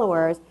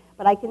 followers,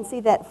 but I can see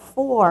that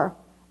 4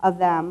 of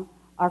them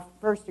are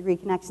first-degree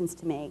connections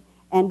to me.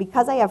 And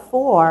because I have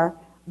 4,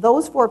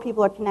 those 4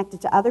 people are connected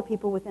to other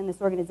people within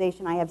this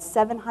organization. I have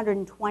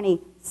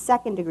 720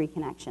 second-degree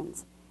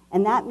connections.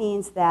 And that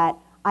means that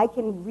I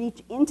can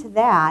reach into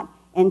that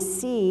and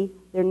see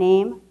their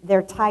name,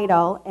 their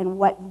title, and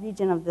what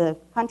region of the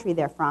country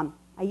they're from.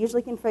 I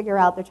usually can figure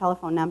out their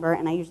telephone number,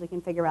 and I usually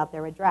can figure out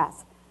their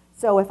address.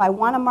 So if I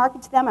want to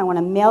market to them, I want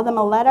to mail them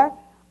a letter,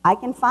 I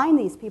can find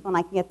these people and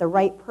I can get the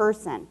right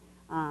person.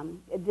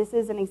 This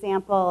is an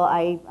example.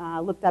 I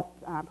looked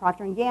up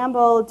Procter &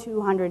 Gamble,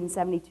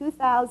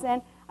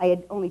 272,000. I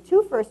had only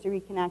 2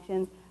 first-degree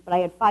connections, but I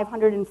had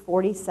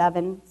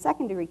 547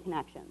 second-degree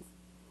connections.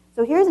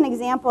 So here's an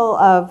example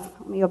of,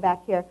 let me go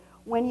back here.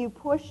 When you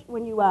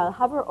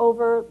hover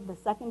over the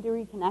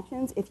secondary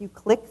connections, if you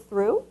click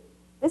through,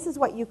 this is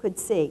what you could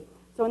see.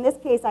 So in this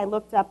case, I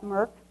looked up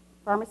Merck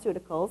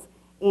Pharmaceuticals,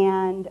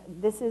 and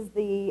this is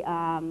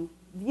the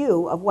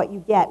view of what you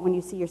get when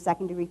you see your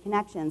second-degree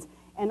connections.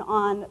 And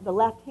on the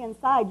left-hand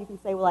side, you can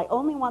say, well, I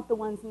only want the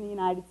ones in the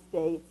United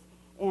States.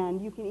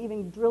 And you can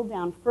even drill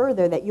down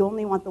further that you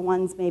only want the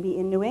ones maybe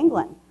in New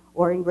England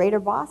or in Greater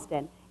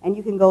Boston. And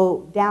you can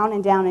go down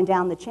and down and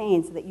down the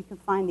chain so that you can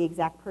find the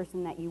exact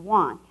person that you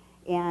want.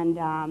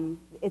 And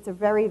it's a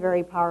very,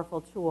 very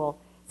powerful tool.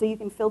 So you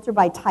can filter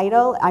by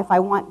title. If I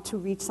want to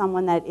reach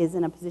someone that is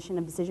in a position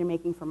of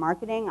decision-making for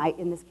marketing, I,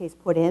 in this case,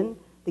 put in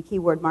the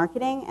keyword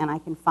marketing, and I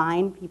can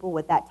find people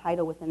with that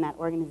title within that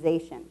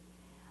organization.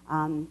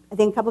 I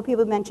think a couple of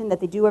people mentioned that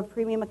they do have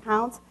premium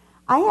accounts.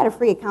 I had a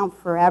free account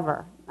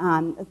forever,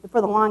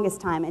 for the longest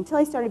time, until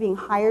I started being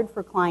hired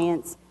for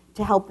clients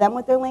to help them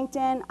with their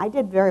LinkedIn. I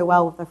did very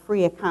well with a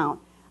free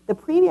account. The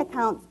premium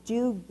accounts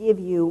do give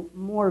you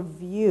more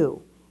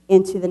view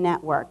into the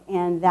network,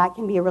 and that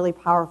can be a really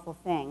powerful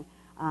thing.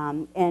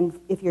 And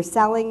if you're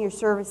selling your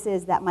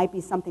services, that might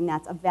be something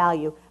that's of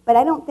value. But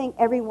I don't think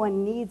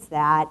everyone needs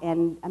that,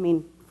 and I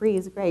mean, free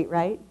is great,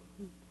 right?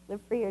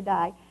 Live free or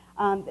die.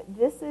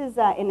 This is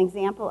an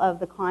example of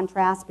the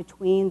contrast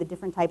between the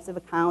different types of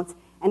accounts.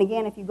 And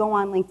again, if you go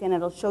on LinkedIn,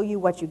 it'll show you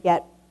what you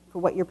get for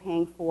what you're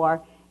paying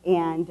for.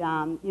 And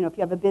you know, if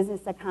you have a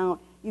business account,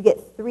 you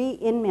get 3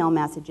 in-mail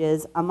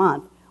messages a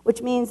month,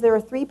 which means there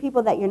are 3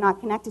 people that you're not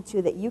connected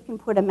to that you can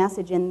put a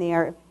message in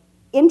their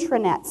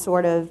intranet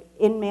sort of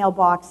in-mail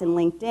box in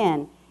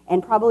LinkedIn.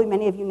 And probably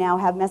many of you now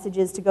have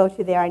messages to go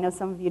to there. I know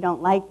some of you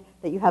don't like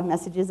that you have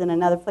messages in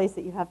another place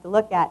that you have to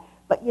look at.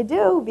 But you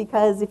do,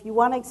 because if you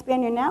want to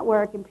expand your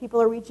network and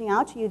people are reaching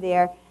out to you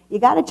there, you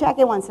got to check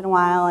it once in a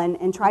while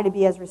and try to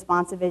be as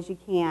responsive as you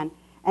can.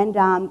 And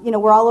you know,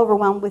 we're all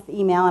overwhelmed with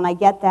email, and I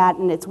get that,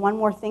 and it's one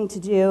more thing to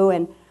do.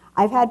 And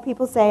I've had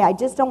people say, I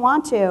just don't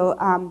want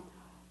to.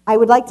 I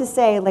would like to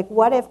say, like,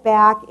 what if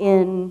back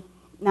in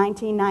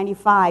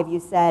 1995 you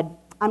said,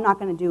 I'm not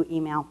going to do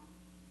email?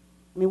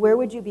 I mean, where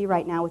would you be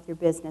right now with your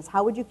business?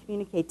 How would you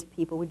communicate to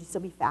people? Would you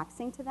still be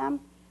faxing to them?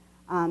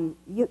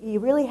 You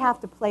really have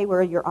to play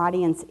where your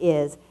audience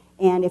is.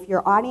 And if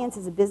your audience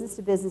is a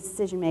business-to-business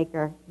decision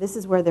maker, this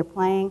is where they're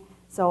playing.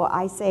 So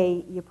I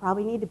say you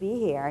probably need to be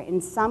here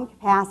in some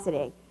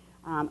capacity.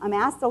 I'm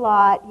asked a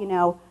lot, you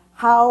know,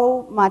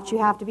 how much you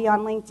have to be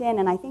on LinkedIn,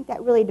 and I think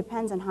that really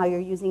depends on how you're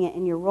using it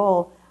in your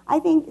role. I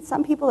think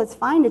some people it's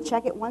fine to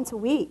check it once a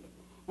week.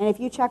 And if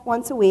you check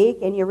once a week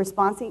and you're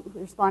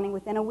responding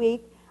within a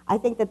week, I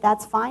think that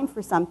that's fine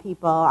for some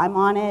people. I'm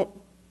on it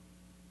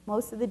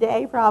most of the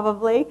day,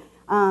 probably.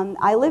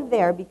 I live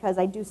there because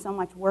I do so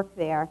much work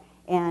there,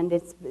 and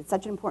it's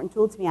such an important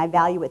tool to me. I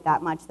value it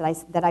that much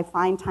that I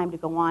find time to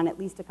go on at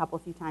least a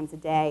few times a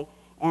day.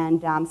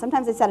 And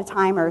sometimes I set a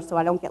timer so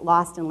I don't get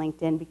lost in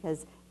LinkedIn,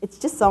 because it's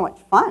just so much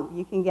fun.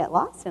 You can get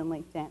lost in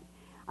LinkedIn.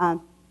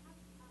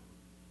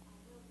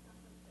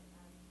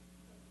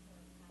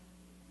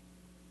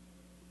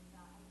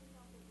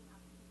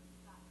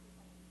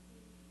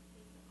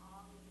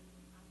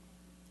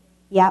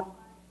 Yep.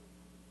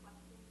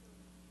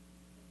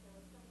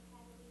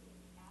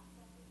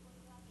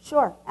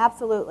 Sure,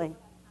 absolutely.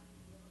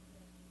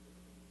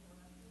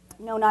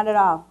 No, not at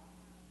all.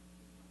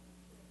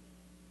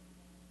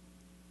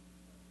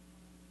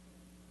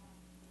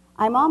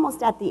 I'm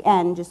almost at the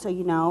end, just so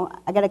you know.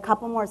 I got a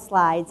couple more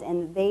slides,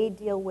 and they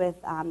deal with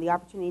the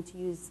opportunity to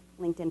use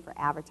LinkedIn for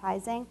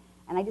advertising,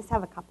 and I just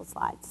have a couple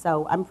slides,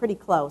 so I'm pretty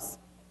close.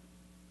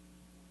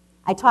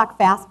 I talk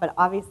fast, but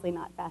obviously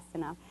not fast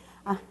enough.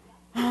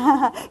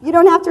 You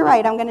don't have to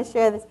write. I'm going to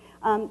share this.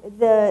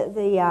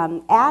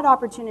 The ad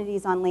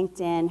opportunities on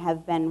LinkedIn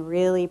have been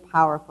really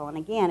powerful. And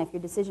again, if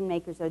your decision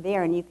makers are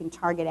there and you can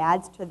target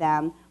ads to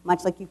them,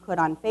 much like you could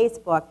on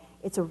Facebook,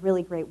 it's a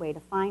really great way to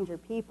find your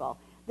people.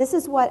 This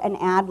is what an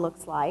ad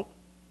looks like.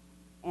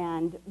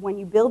 And when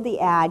you build the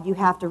ad, you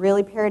have to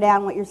really pare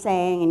down what you're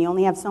saying, and you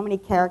only have so many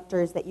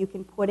characters that you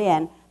can put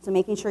in, so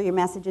making sure your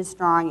message is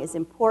strong is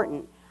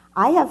important.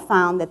 I have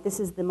found that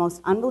this is the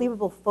most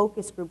unbelievable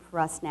focus group for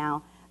us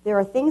now. There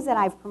are things that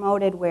I've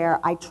promoted where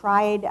I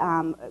tried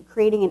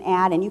creating an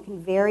ad, and you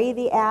can vary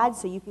the ad,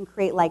 so you can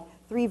create like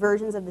 3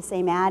 versions of the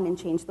same ad and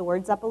change the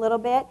words up a little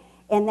bit.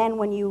 And then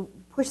when you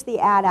push the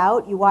ad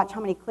out, you watch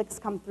how many clicks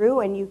come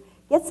through, and you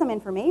get some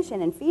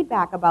information and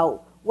feedback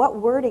about what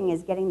wording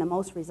is getting the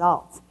most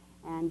results.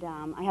 And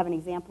I have an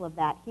example of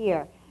that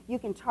here. You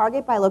can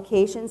target by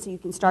location, so you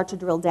can start to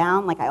drill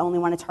down, like I only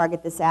want to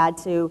target this ad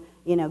to,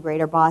 you know,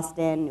 Greater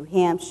Boston, New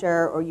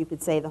Hampshire, or you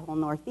could say the whole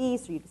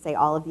Northeast, or you could say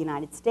all of the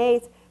United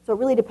States. So it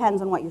really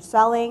depends on what you're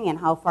selling and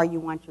how far you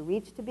want your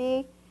reach to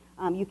be.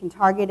 You can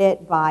target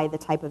it by the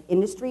type of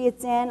industry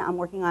it's in. I'm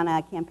working on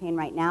a campaign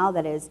right now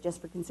that is just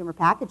for consumer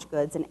packaged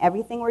goods, and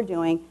everything we're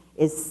doing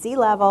is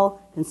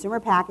C-level consumer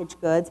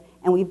packaged goods,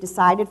 and we've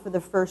decided for the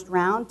first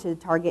round to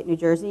target New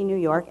Jersey, New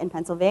York, and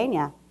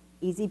Pennsylvania.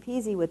 Easy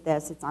peasy with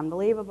this. It's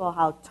unbelievable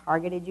how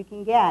targeted you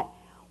can get.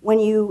 When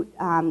you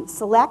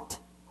select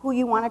who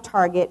you want to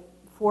target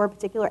for a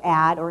particular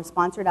ad or a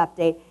sponsored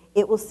update,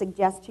 it will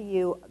suggest to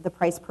you the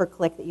price per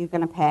click that you're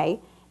going to pay.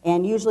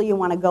 And usually you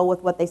want to go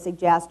with what they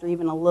suggest or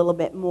even a little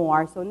bit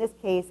more. So in this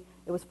case,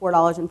 it was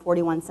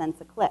 $4.41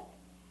 a click.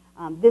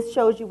 This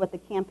shows you what the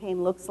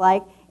campaign looks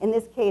like. In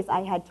this case,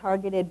 I had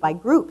targeted by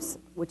groups,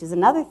 which is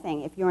another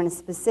thing. If you're in a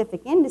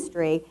specific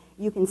industry,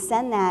 you can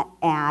send that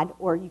ad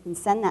or you can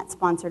send that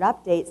sponsored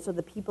update so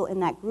the people in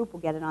that group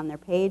will get it on their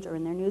page or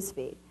in their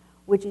newsfeed,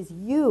 which is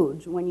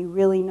huge when you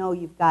really know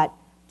you've got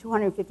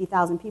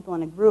 250,000 people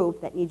in a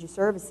group that need your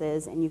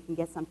services, and you can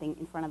get something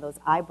in front of those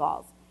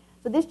eyeballs.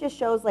 So this just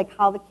shows like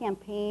how the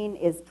campaign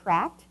is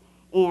tracked,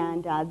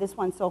 and this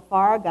one so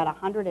far got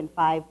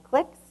 105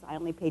 clicks. I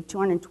only paid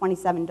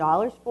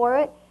 $227 for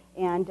it,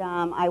 and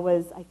I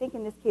think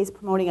in this case,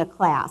 promoting a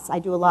class. I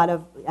do a lot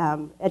of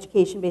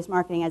education-based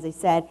marketing, as I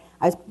said.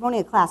 I was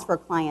promoting a class for a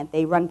client.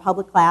 They run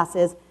public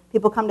classes.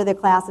 People come to their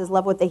classes,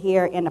 love what they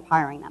hear, end up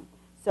hiring them.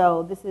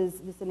 So this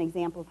is an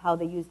example of how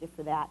they used it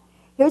for that.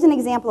 Here's an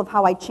example of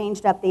how I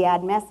changed up the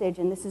ad message,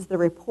 and this is the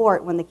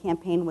report when the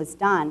campaign was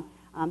done.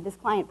 This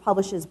client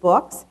publishes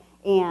books,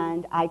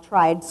 and I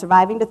tried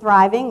Surviving to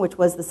Thriving, which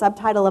was the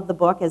subtitle of the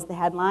book as the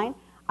headline.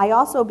 I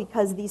also,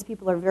 because these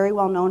people are very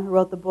well known who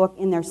wrote the book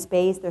in their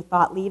space, they're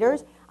thought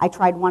leaders, I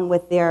tried one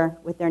with their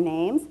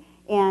names,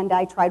 and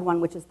I tried one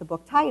which is the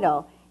book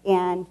title.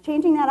 And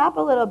changing that up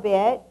a little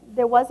bit,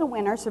 there was a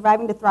winner,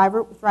 Surviving to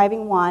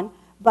Thriving won,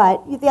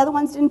 but the other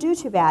ones didn't do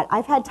too bad.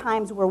 I've had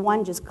times where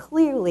one just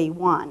clearly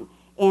won.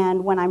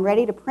 And when I'm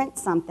ready to print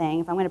something,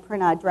 if I'm going to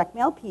print a direct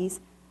mail piece,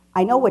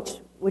 I know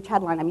which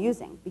headline I'm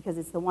using because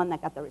it's the one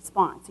that got the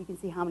response. You can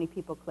see how many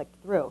people clicked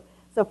through.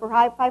 So for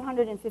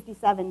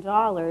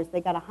 $557,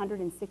 they got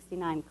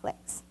 169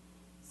 clicks.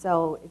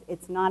 So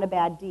it's not a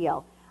bad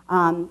deal.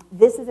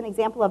 This is an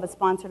example of a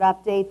sponsored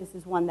update. This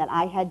is one that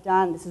I had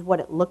done. This is what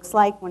it looks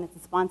like when it's a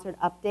sponsored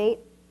update.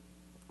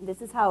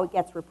 This is how it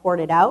gets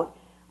reported out.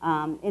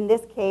 In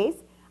this case,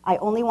 I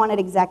only wanted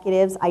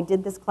executives. I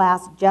did this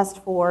class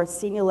just for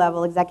senior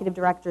level executive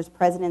directors,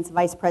 presidents,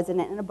 vice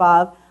president, and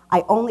above.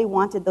 I only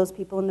wanted those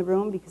people in the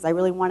room because I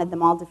really wanted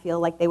them all to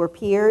feel like they were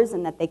peers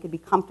and that they could be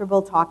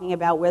comfortable talking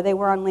about where they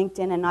were on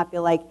LinkedIn and not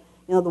feel like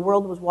the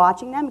world was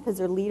watching them because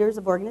they're leaders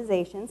of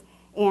organizations.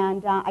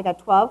 And I got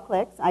 12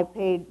 clicks. I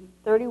paid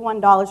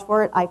 $31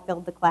 for it. I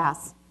filled the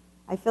class.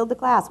 I filled the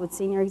class with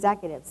senior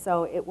executives,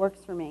 so it works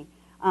for me.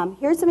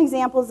 Here's some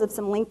examples of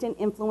some LinkedIn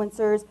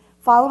influencers.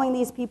 Following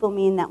these people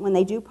mean that when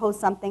they do post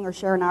something or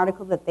share an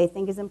article that they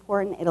think is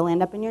important, it'll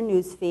end up in your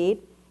news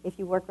feed. If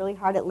you work really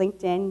hard at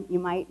LinkedIn, you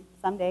might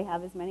someday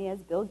have as many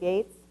as Bill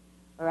Gates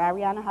or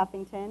Ariana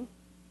Huffington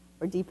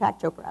or Deepak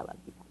Chopra. I love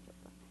Deepak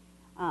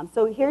Chopra.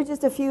 So here's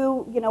just a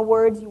few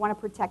words. You want to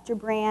protect your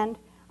brand.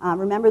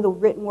 Remember, the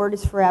written word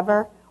is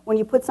forever. When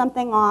you put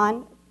something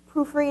on,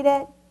 proofread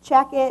it,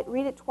 check it,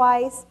 read it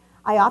twice.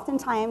 I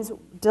oftentimes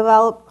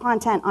develop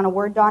content on a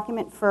Word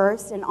document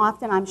first, and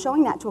often I'm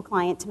showing that to a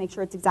client to make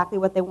sure it's exactly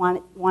what they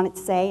want it to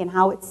say and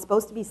how it's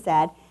supposed to be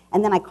said,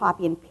 and then I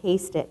copy and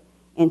paste it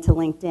into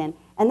LinkedIn.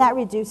 And that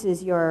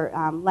reduces your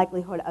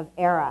likelihood of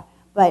error.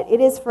 But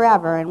it is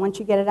forever, and once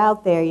you get it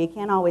out there, you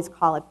can't always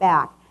call it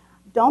back.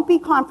 Don't be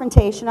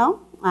confrontational.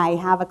 I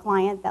have a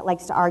client that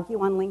likes to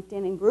argue on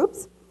LinkedIn in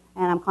groups,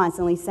 and I'm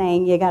constantly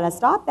saying, you got to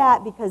stop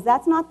that because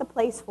that's not the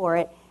place for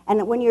it.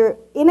 And when you're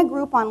in a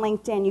group on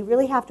LinkedIn, you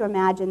really have to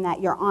imagine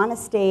that you're on a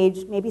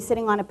stage, maybe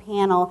sitting on a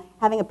panel,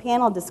 having a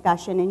panel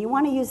discussion, and you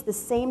want to use the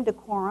same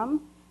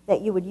decorum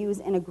that you would use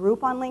in a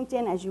group on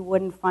LinkedIn as you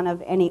would in front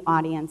of any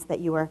audience that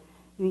you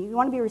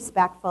want to be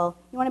respectful,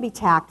 you want to be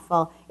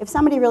tactful. If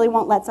somebody really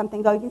won't let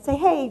something go, you can say,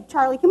 hey,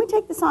 Charlie, can we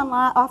take this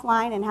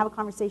offline and have a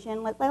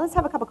conversation? Let's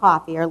have a cup of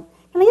coffee, or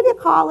can I give you a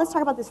call? Let's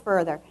talk about this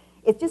further.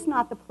 It's just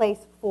not the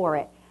place for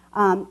it.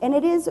 And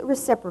it is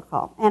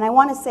reciprocal. And I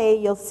want to say,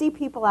 you'll see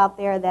people out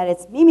there that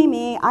it's me, me,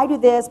 me, I do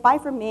this, buy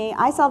from me,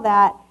 I sell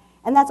that,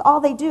 and that's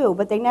all they do,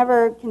 but they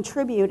never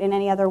contribute in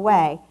any other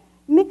way.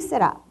 Mix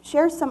it up.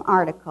 Share some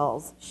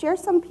articles. Share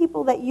some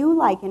people that you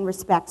like and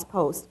respect's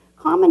posts.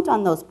 Comment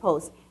on those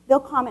posts. They'll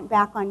comment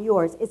back on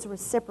yours. It's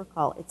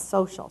reciprocal. It's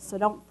social. So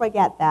don't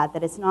forget that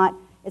it's not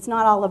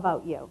all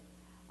about you.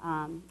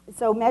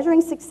 So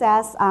measuring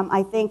success,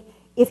 I think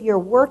if you're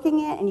working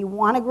it and you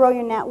want to grow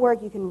your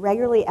network, you can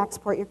regularly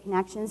export your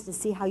connections to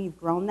see how you've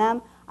grown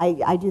them.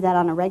 I do that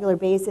on a regular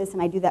basis,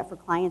 and I do that for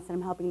clients that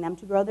I'm helping them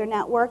to grow their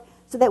network,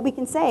 so that we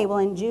can say, well,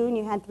 in June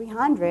you had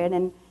 300,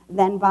 and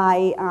then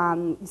by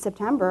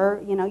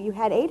September, you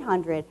had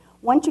 800.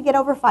 Once you get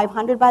over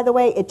 500, by the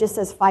way, it just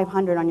says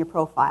 500 on your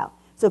profile.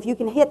 So if you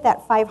can hit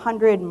that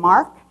 500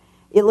 mark,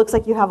 it looks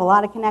like you have a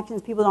lot of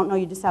connections. People don't know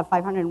you just have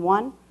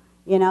 501,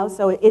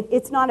 so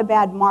it's not a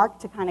bad mark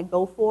to kind of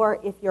go for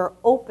if you're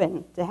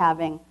open to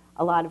having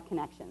a lot of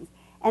connections.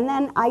 And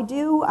then I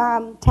do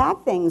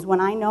tag things.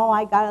 When I know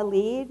I got a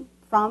lead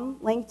from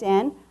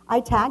LinkedIn, I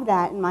tag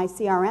that in my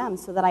CRM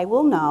so that I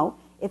will know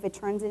if it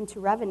turns into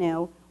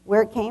revenue,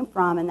 where it came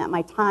from, and that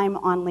my time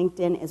on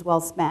LinkedIn is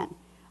well spent.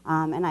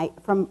 And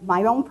from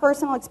my own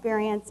personal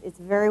experience, it's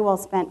very well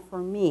spent for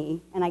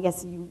me, and I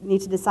guess you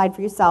need to decide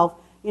for yourself,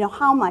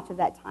 how much of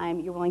that time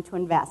you're willing to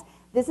invest.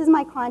 This is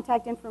my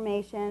contact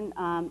information,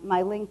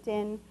 my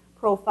LinkedIn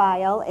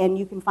profile, and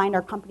you can find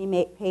our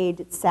company page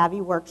at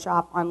Savvy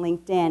Workshop on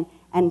LinkedIn,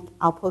 and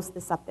I'll post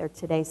this up there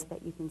today so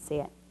that you can see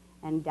it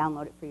and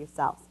download it for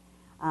yourselves.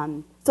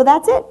 So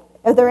that's it.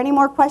 Are there any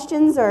more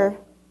questions, or?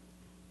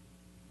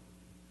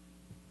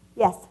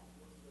 Yes?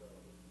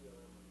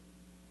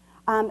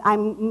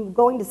 I'm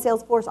going to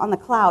Salesforce on the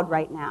cloud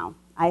right now.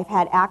 I've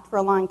had ACT for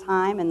a long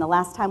time, and the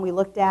last time we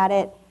looked at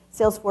it,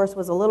 Salesforce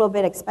was a little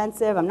bit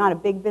expensive. I'm not a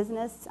big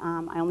business.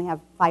 I only have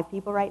 5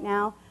 people right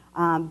now.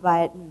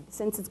 But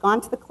since it's gone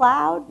to the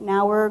cloud,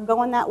 now we're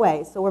going that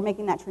way. So we're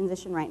making that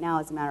transition right now,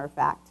 as a matter of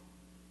fact.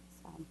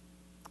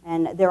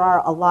 And there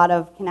are a lot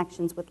of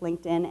connections with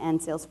LinkedIn and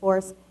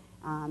Salesforce.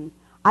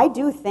 I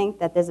do think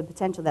that there's a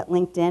potential that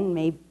LinkedIn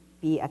may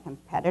be a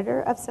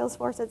competitor of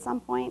Salesforce at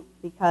some point,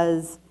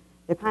 because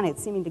they're kind of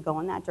seeming to go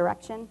in that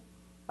direction,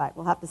 but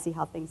we'll have to see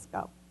how things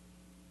go.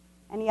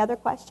 Any other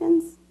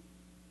questions?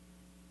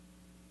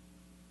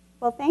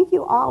 Well, thank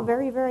you all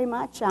very, very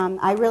much.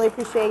 I really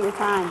appreciate your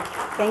time.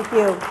 Thank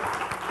you.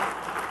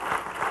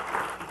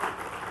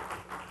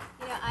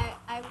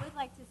 I would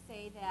like to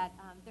say that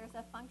there's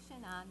a function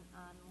on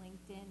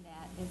LinkedIn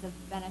that is of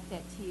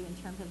benefit to you in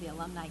terms of the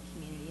alumni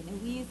community.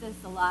 And we use this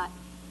a lot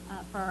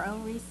for our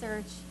own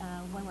research,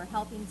 when we're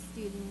helping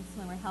students,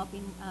 when we're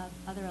helping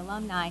other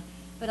alumni.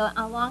 But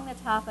along the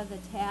top of the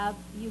tab,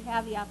 you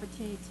have the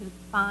opportunity to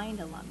find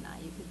alumni.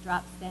 You could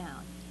drop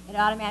down. It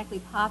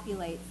automatically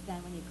populates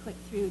then when you click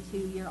through to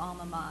your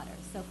alma mater.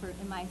 So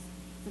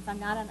since I'm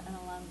not an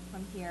alum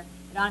from here,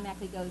 it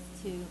automatically goes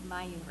to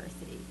my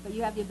university. But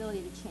you have the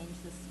ability to change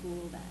the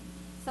school then.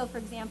 So for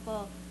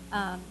example,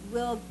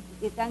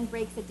 it then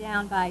breaks it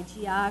down by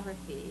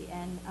geography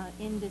and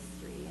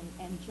industry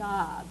and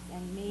jobs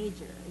and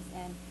majors.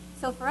 And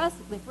so for us,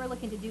 if we're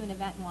looking to do an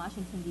event in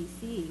Washington,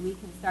 D.C., we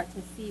can start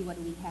to see what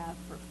do we have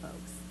for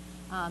folks.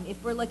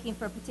 If we're looking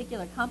for a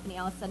particular company,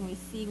 all of a sudden we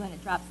see when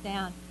it drops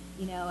down,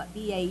 at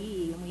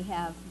BAE, and we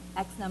have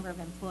X number of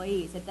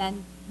employees. It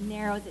then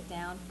narrows it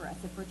down for us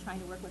if we're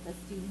trying to work with a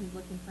student who's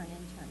looking for an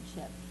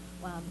internship.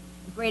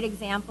 A great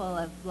example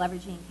of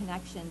leveraging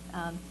connections.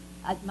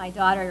 My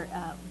daughter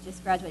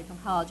just graduated from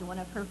college, and one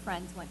of her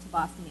friends went to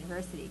Boston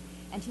University.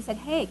 And she said,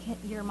 hey,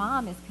 your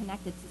mom is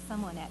connected to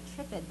someone at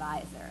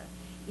TripAdvisor.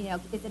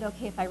 Is it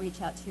okay if I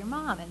reach out to your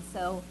mom? And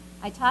so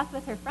I talked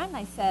with her friend, and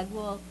I said,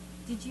 well,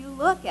 did you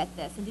look at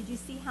this? And did you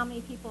see how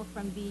many people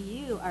from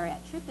BU are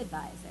at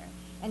TripAdvisor?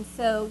 And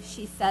so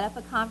she set up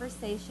a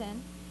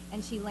conversation,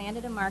 and she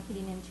landed a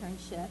marketing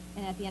internship,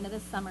 and at the end of the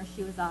summer,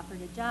 she was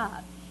offered a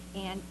job.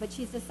 But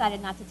she's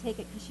decided not to take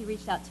it because she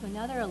reached out to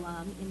another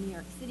alum in New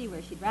York City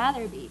where she'd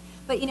rather be.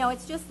 But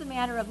it's just a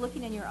matter of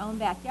looking in your own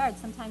backyard.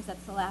 Sometimes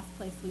that's the last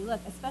place we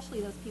look,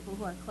 especially those people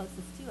who are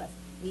closest to us.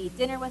 We eat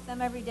dinner with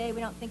them every day.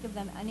 We don't think of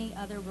them any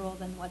other role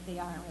than what they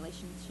are in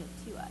relationship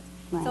to us.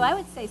 Right. So I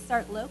would say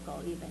start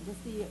local even,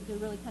 just to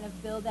really kind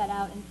of build that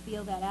out and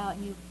feel that out,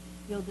 and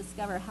you'll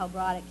discover how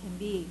broad it can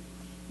be.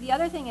 The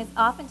other thing is,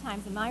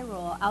 oftentimes in my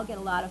role, I'll get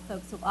a lot of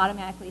folks who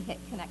automatically hit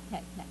connect.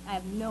 I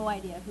have no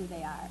idea who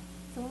they are.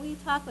 So when we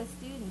talk with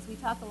students, we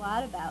talk a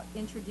lot about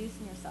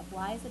introducing yourself.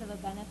 Why is it of a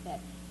benefit?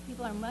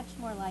 People are much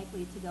more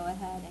likely to go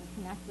ahead and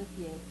connect with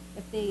you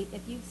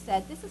if you've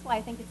said, this is why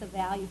I think it's a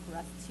value for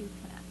us to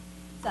connect.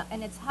 So,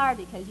 and it's hard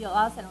because you'll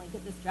all suddenly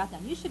get this drop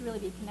down. You should really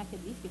be connected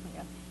to these people.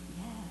 And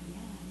you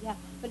go, yeah.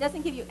 But it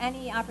doesn't give you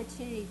any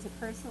opportunity to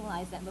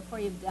personalize that. And before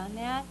you've done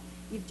that,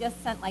 you've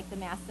just sent like the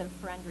massive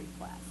friend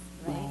request,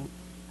 right?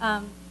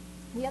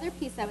 The other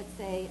piece I would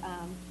say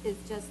is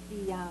just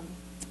the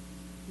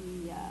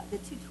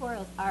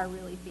tutorials are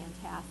really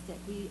fantastic.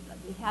 We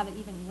have it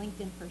even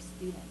LinkedIn for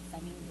students. I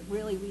mean,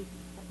 really, we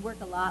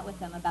work a lot with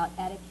them about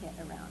etiquette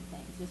around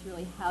things, just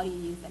really how do you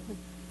use it.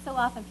 Because so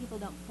often people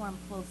don't form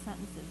full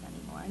sentences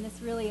anymore. And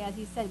this really, as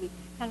you said, we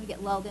kind of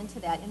get lulled into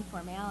that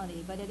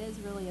informality, but it is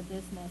really a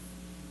business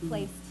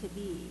place to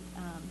be.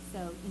 So,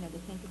 to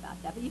think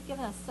about that. But you've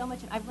given us so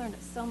much, and I've learned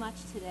so much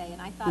today,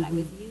 and I thought I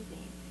was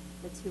using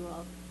the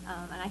tool.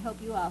 And I hope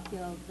you all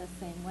feel the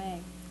same way.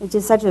 It's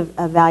just such a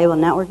valuable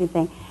networking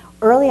thing.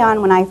 Early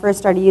on when I first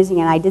started using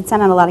it, I did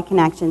send out a lot of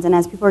connections, and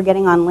as people were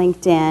getting on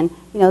LinkedIn,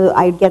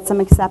 I'd get some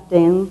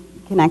accepting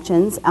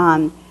connections.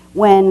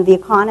 When the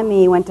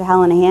economy went to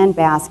hell in a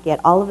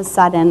handbasket, all of a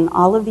sudden,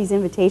 all of these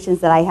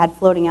invitations that I had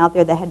floating out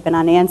there that had been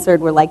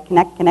unanswered were like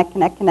connect.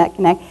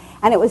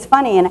 And it was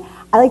funny, and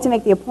I like to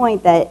make the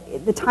point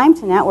that the time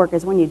to network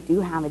is when you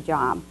do have a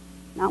job,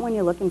 not when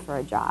you're looking for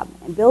a job.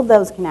 And build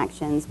those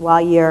connections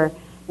while you're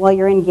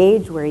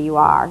engaged where you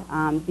are,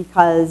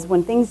 because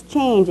when things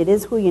change, it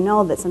is who you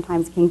know that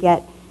sometimes can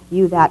get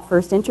you that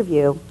first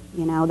interview,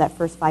 that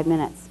first 5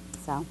 minutes.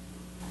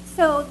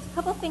 So a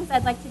couple things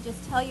I'd like to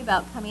just tell you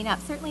about coming up.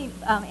 Certainly,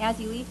 as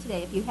you leave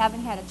today, if you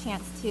haven't had a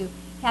chance to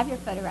have your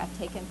photograph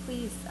taken,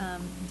 please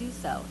do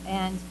so.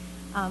 And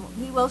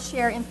we will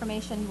share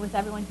information with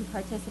everyone who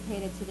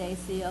participated today,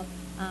 so you'll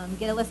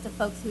get a list of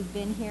folks who've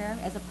been here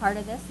as a part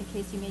of this in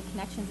case you made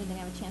connections and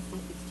didn't have a chance to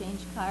exchange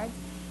cards.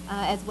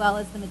 As well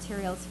as the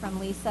materials from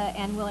Lisa,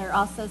 and we'll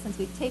also, since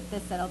we've taped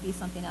this, that'll be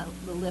something that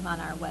will live on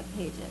our web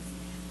pages.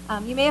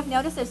 You may have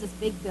noticed there's this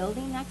big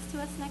building next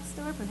to us next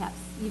door. Perhaps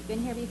you've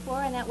been here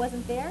before and that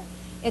wasn't there.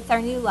 It's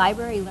our new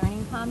library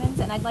learning commons,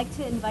 and I'd like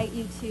to invite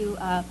you to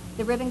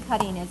the ribbon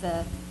cutting is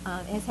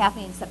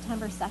happening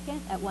September 2nd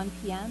at 1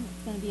 p.m.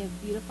 It's going to be a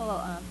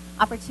beautiful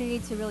opportunity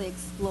to really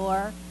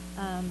explore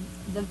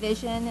the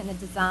vision and the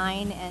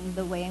design and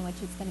the way in which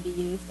it's going to be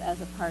used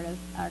as a part of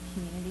our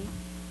community.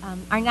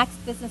 Our next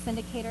business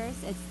indicators,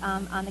 it's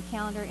on the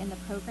calendar in the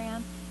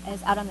program,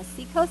 is out on the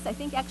Seacoast. I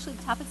think actually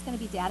the topic's going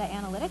to be data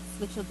analytics,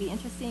 which will be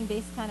interesting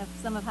based kind of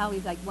some of how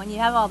we've, like, when you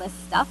have all this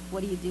stuff,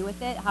 what do you do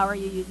with it? How are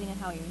you using it?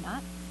 How are you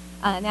not?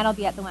 And that'll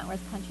be at the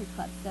Wentworth Country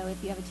Club. So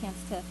if you have a chance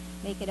to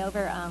make it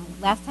over,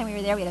 last time we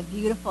were there, we had a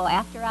beautiful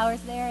after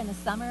hours there in the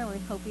summer. We're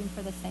hoping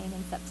for the same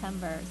in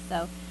September.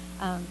 So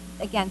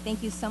again,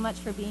 thank you so much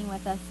for being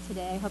with us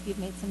today. I hope you've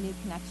made some new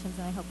connections,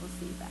 and I hope we'll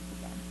see you back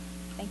again.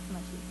 Thanks so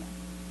much, Lisa.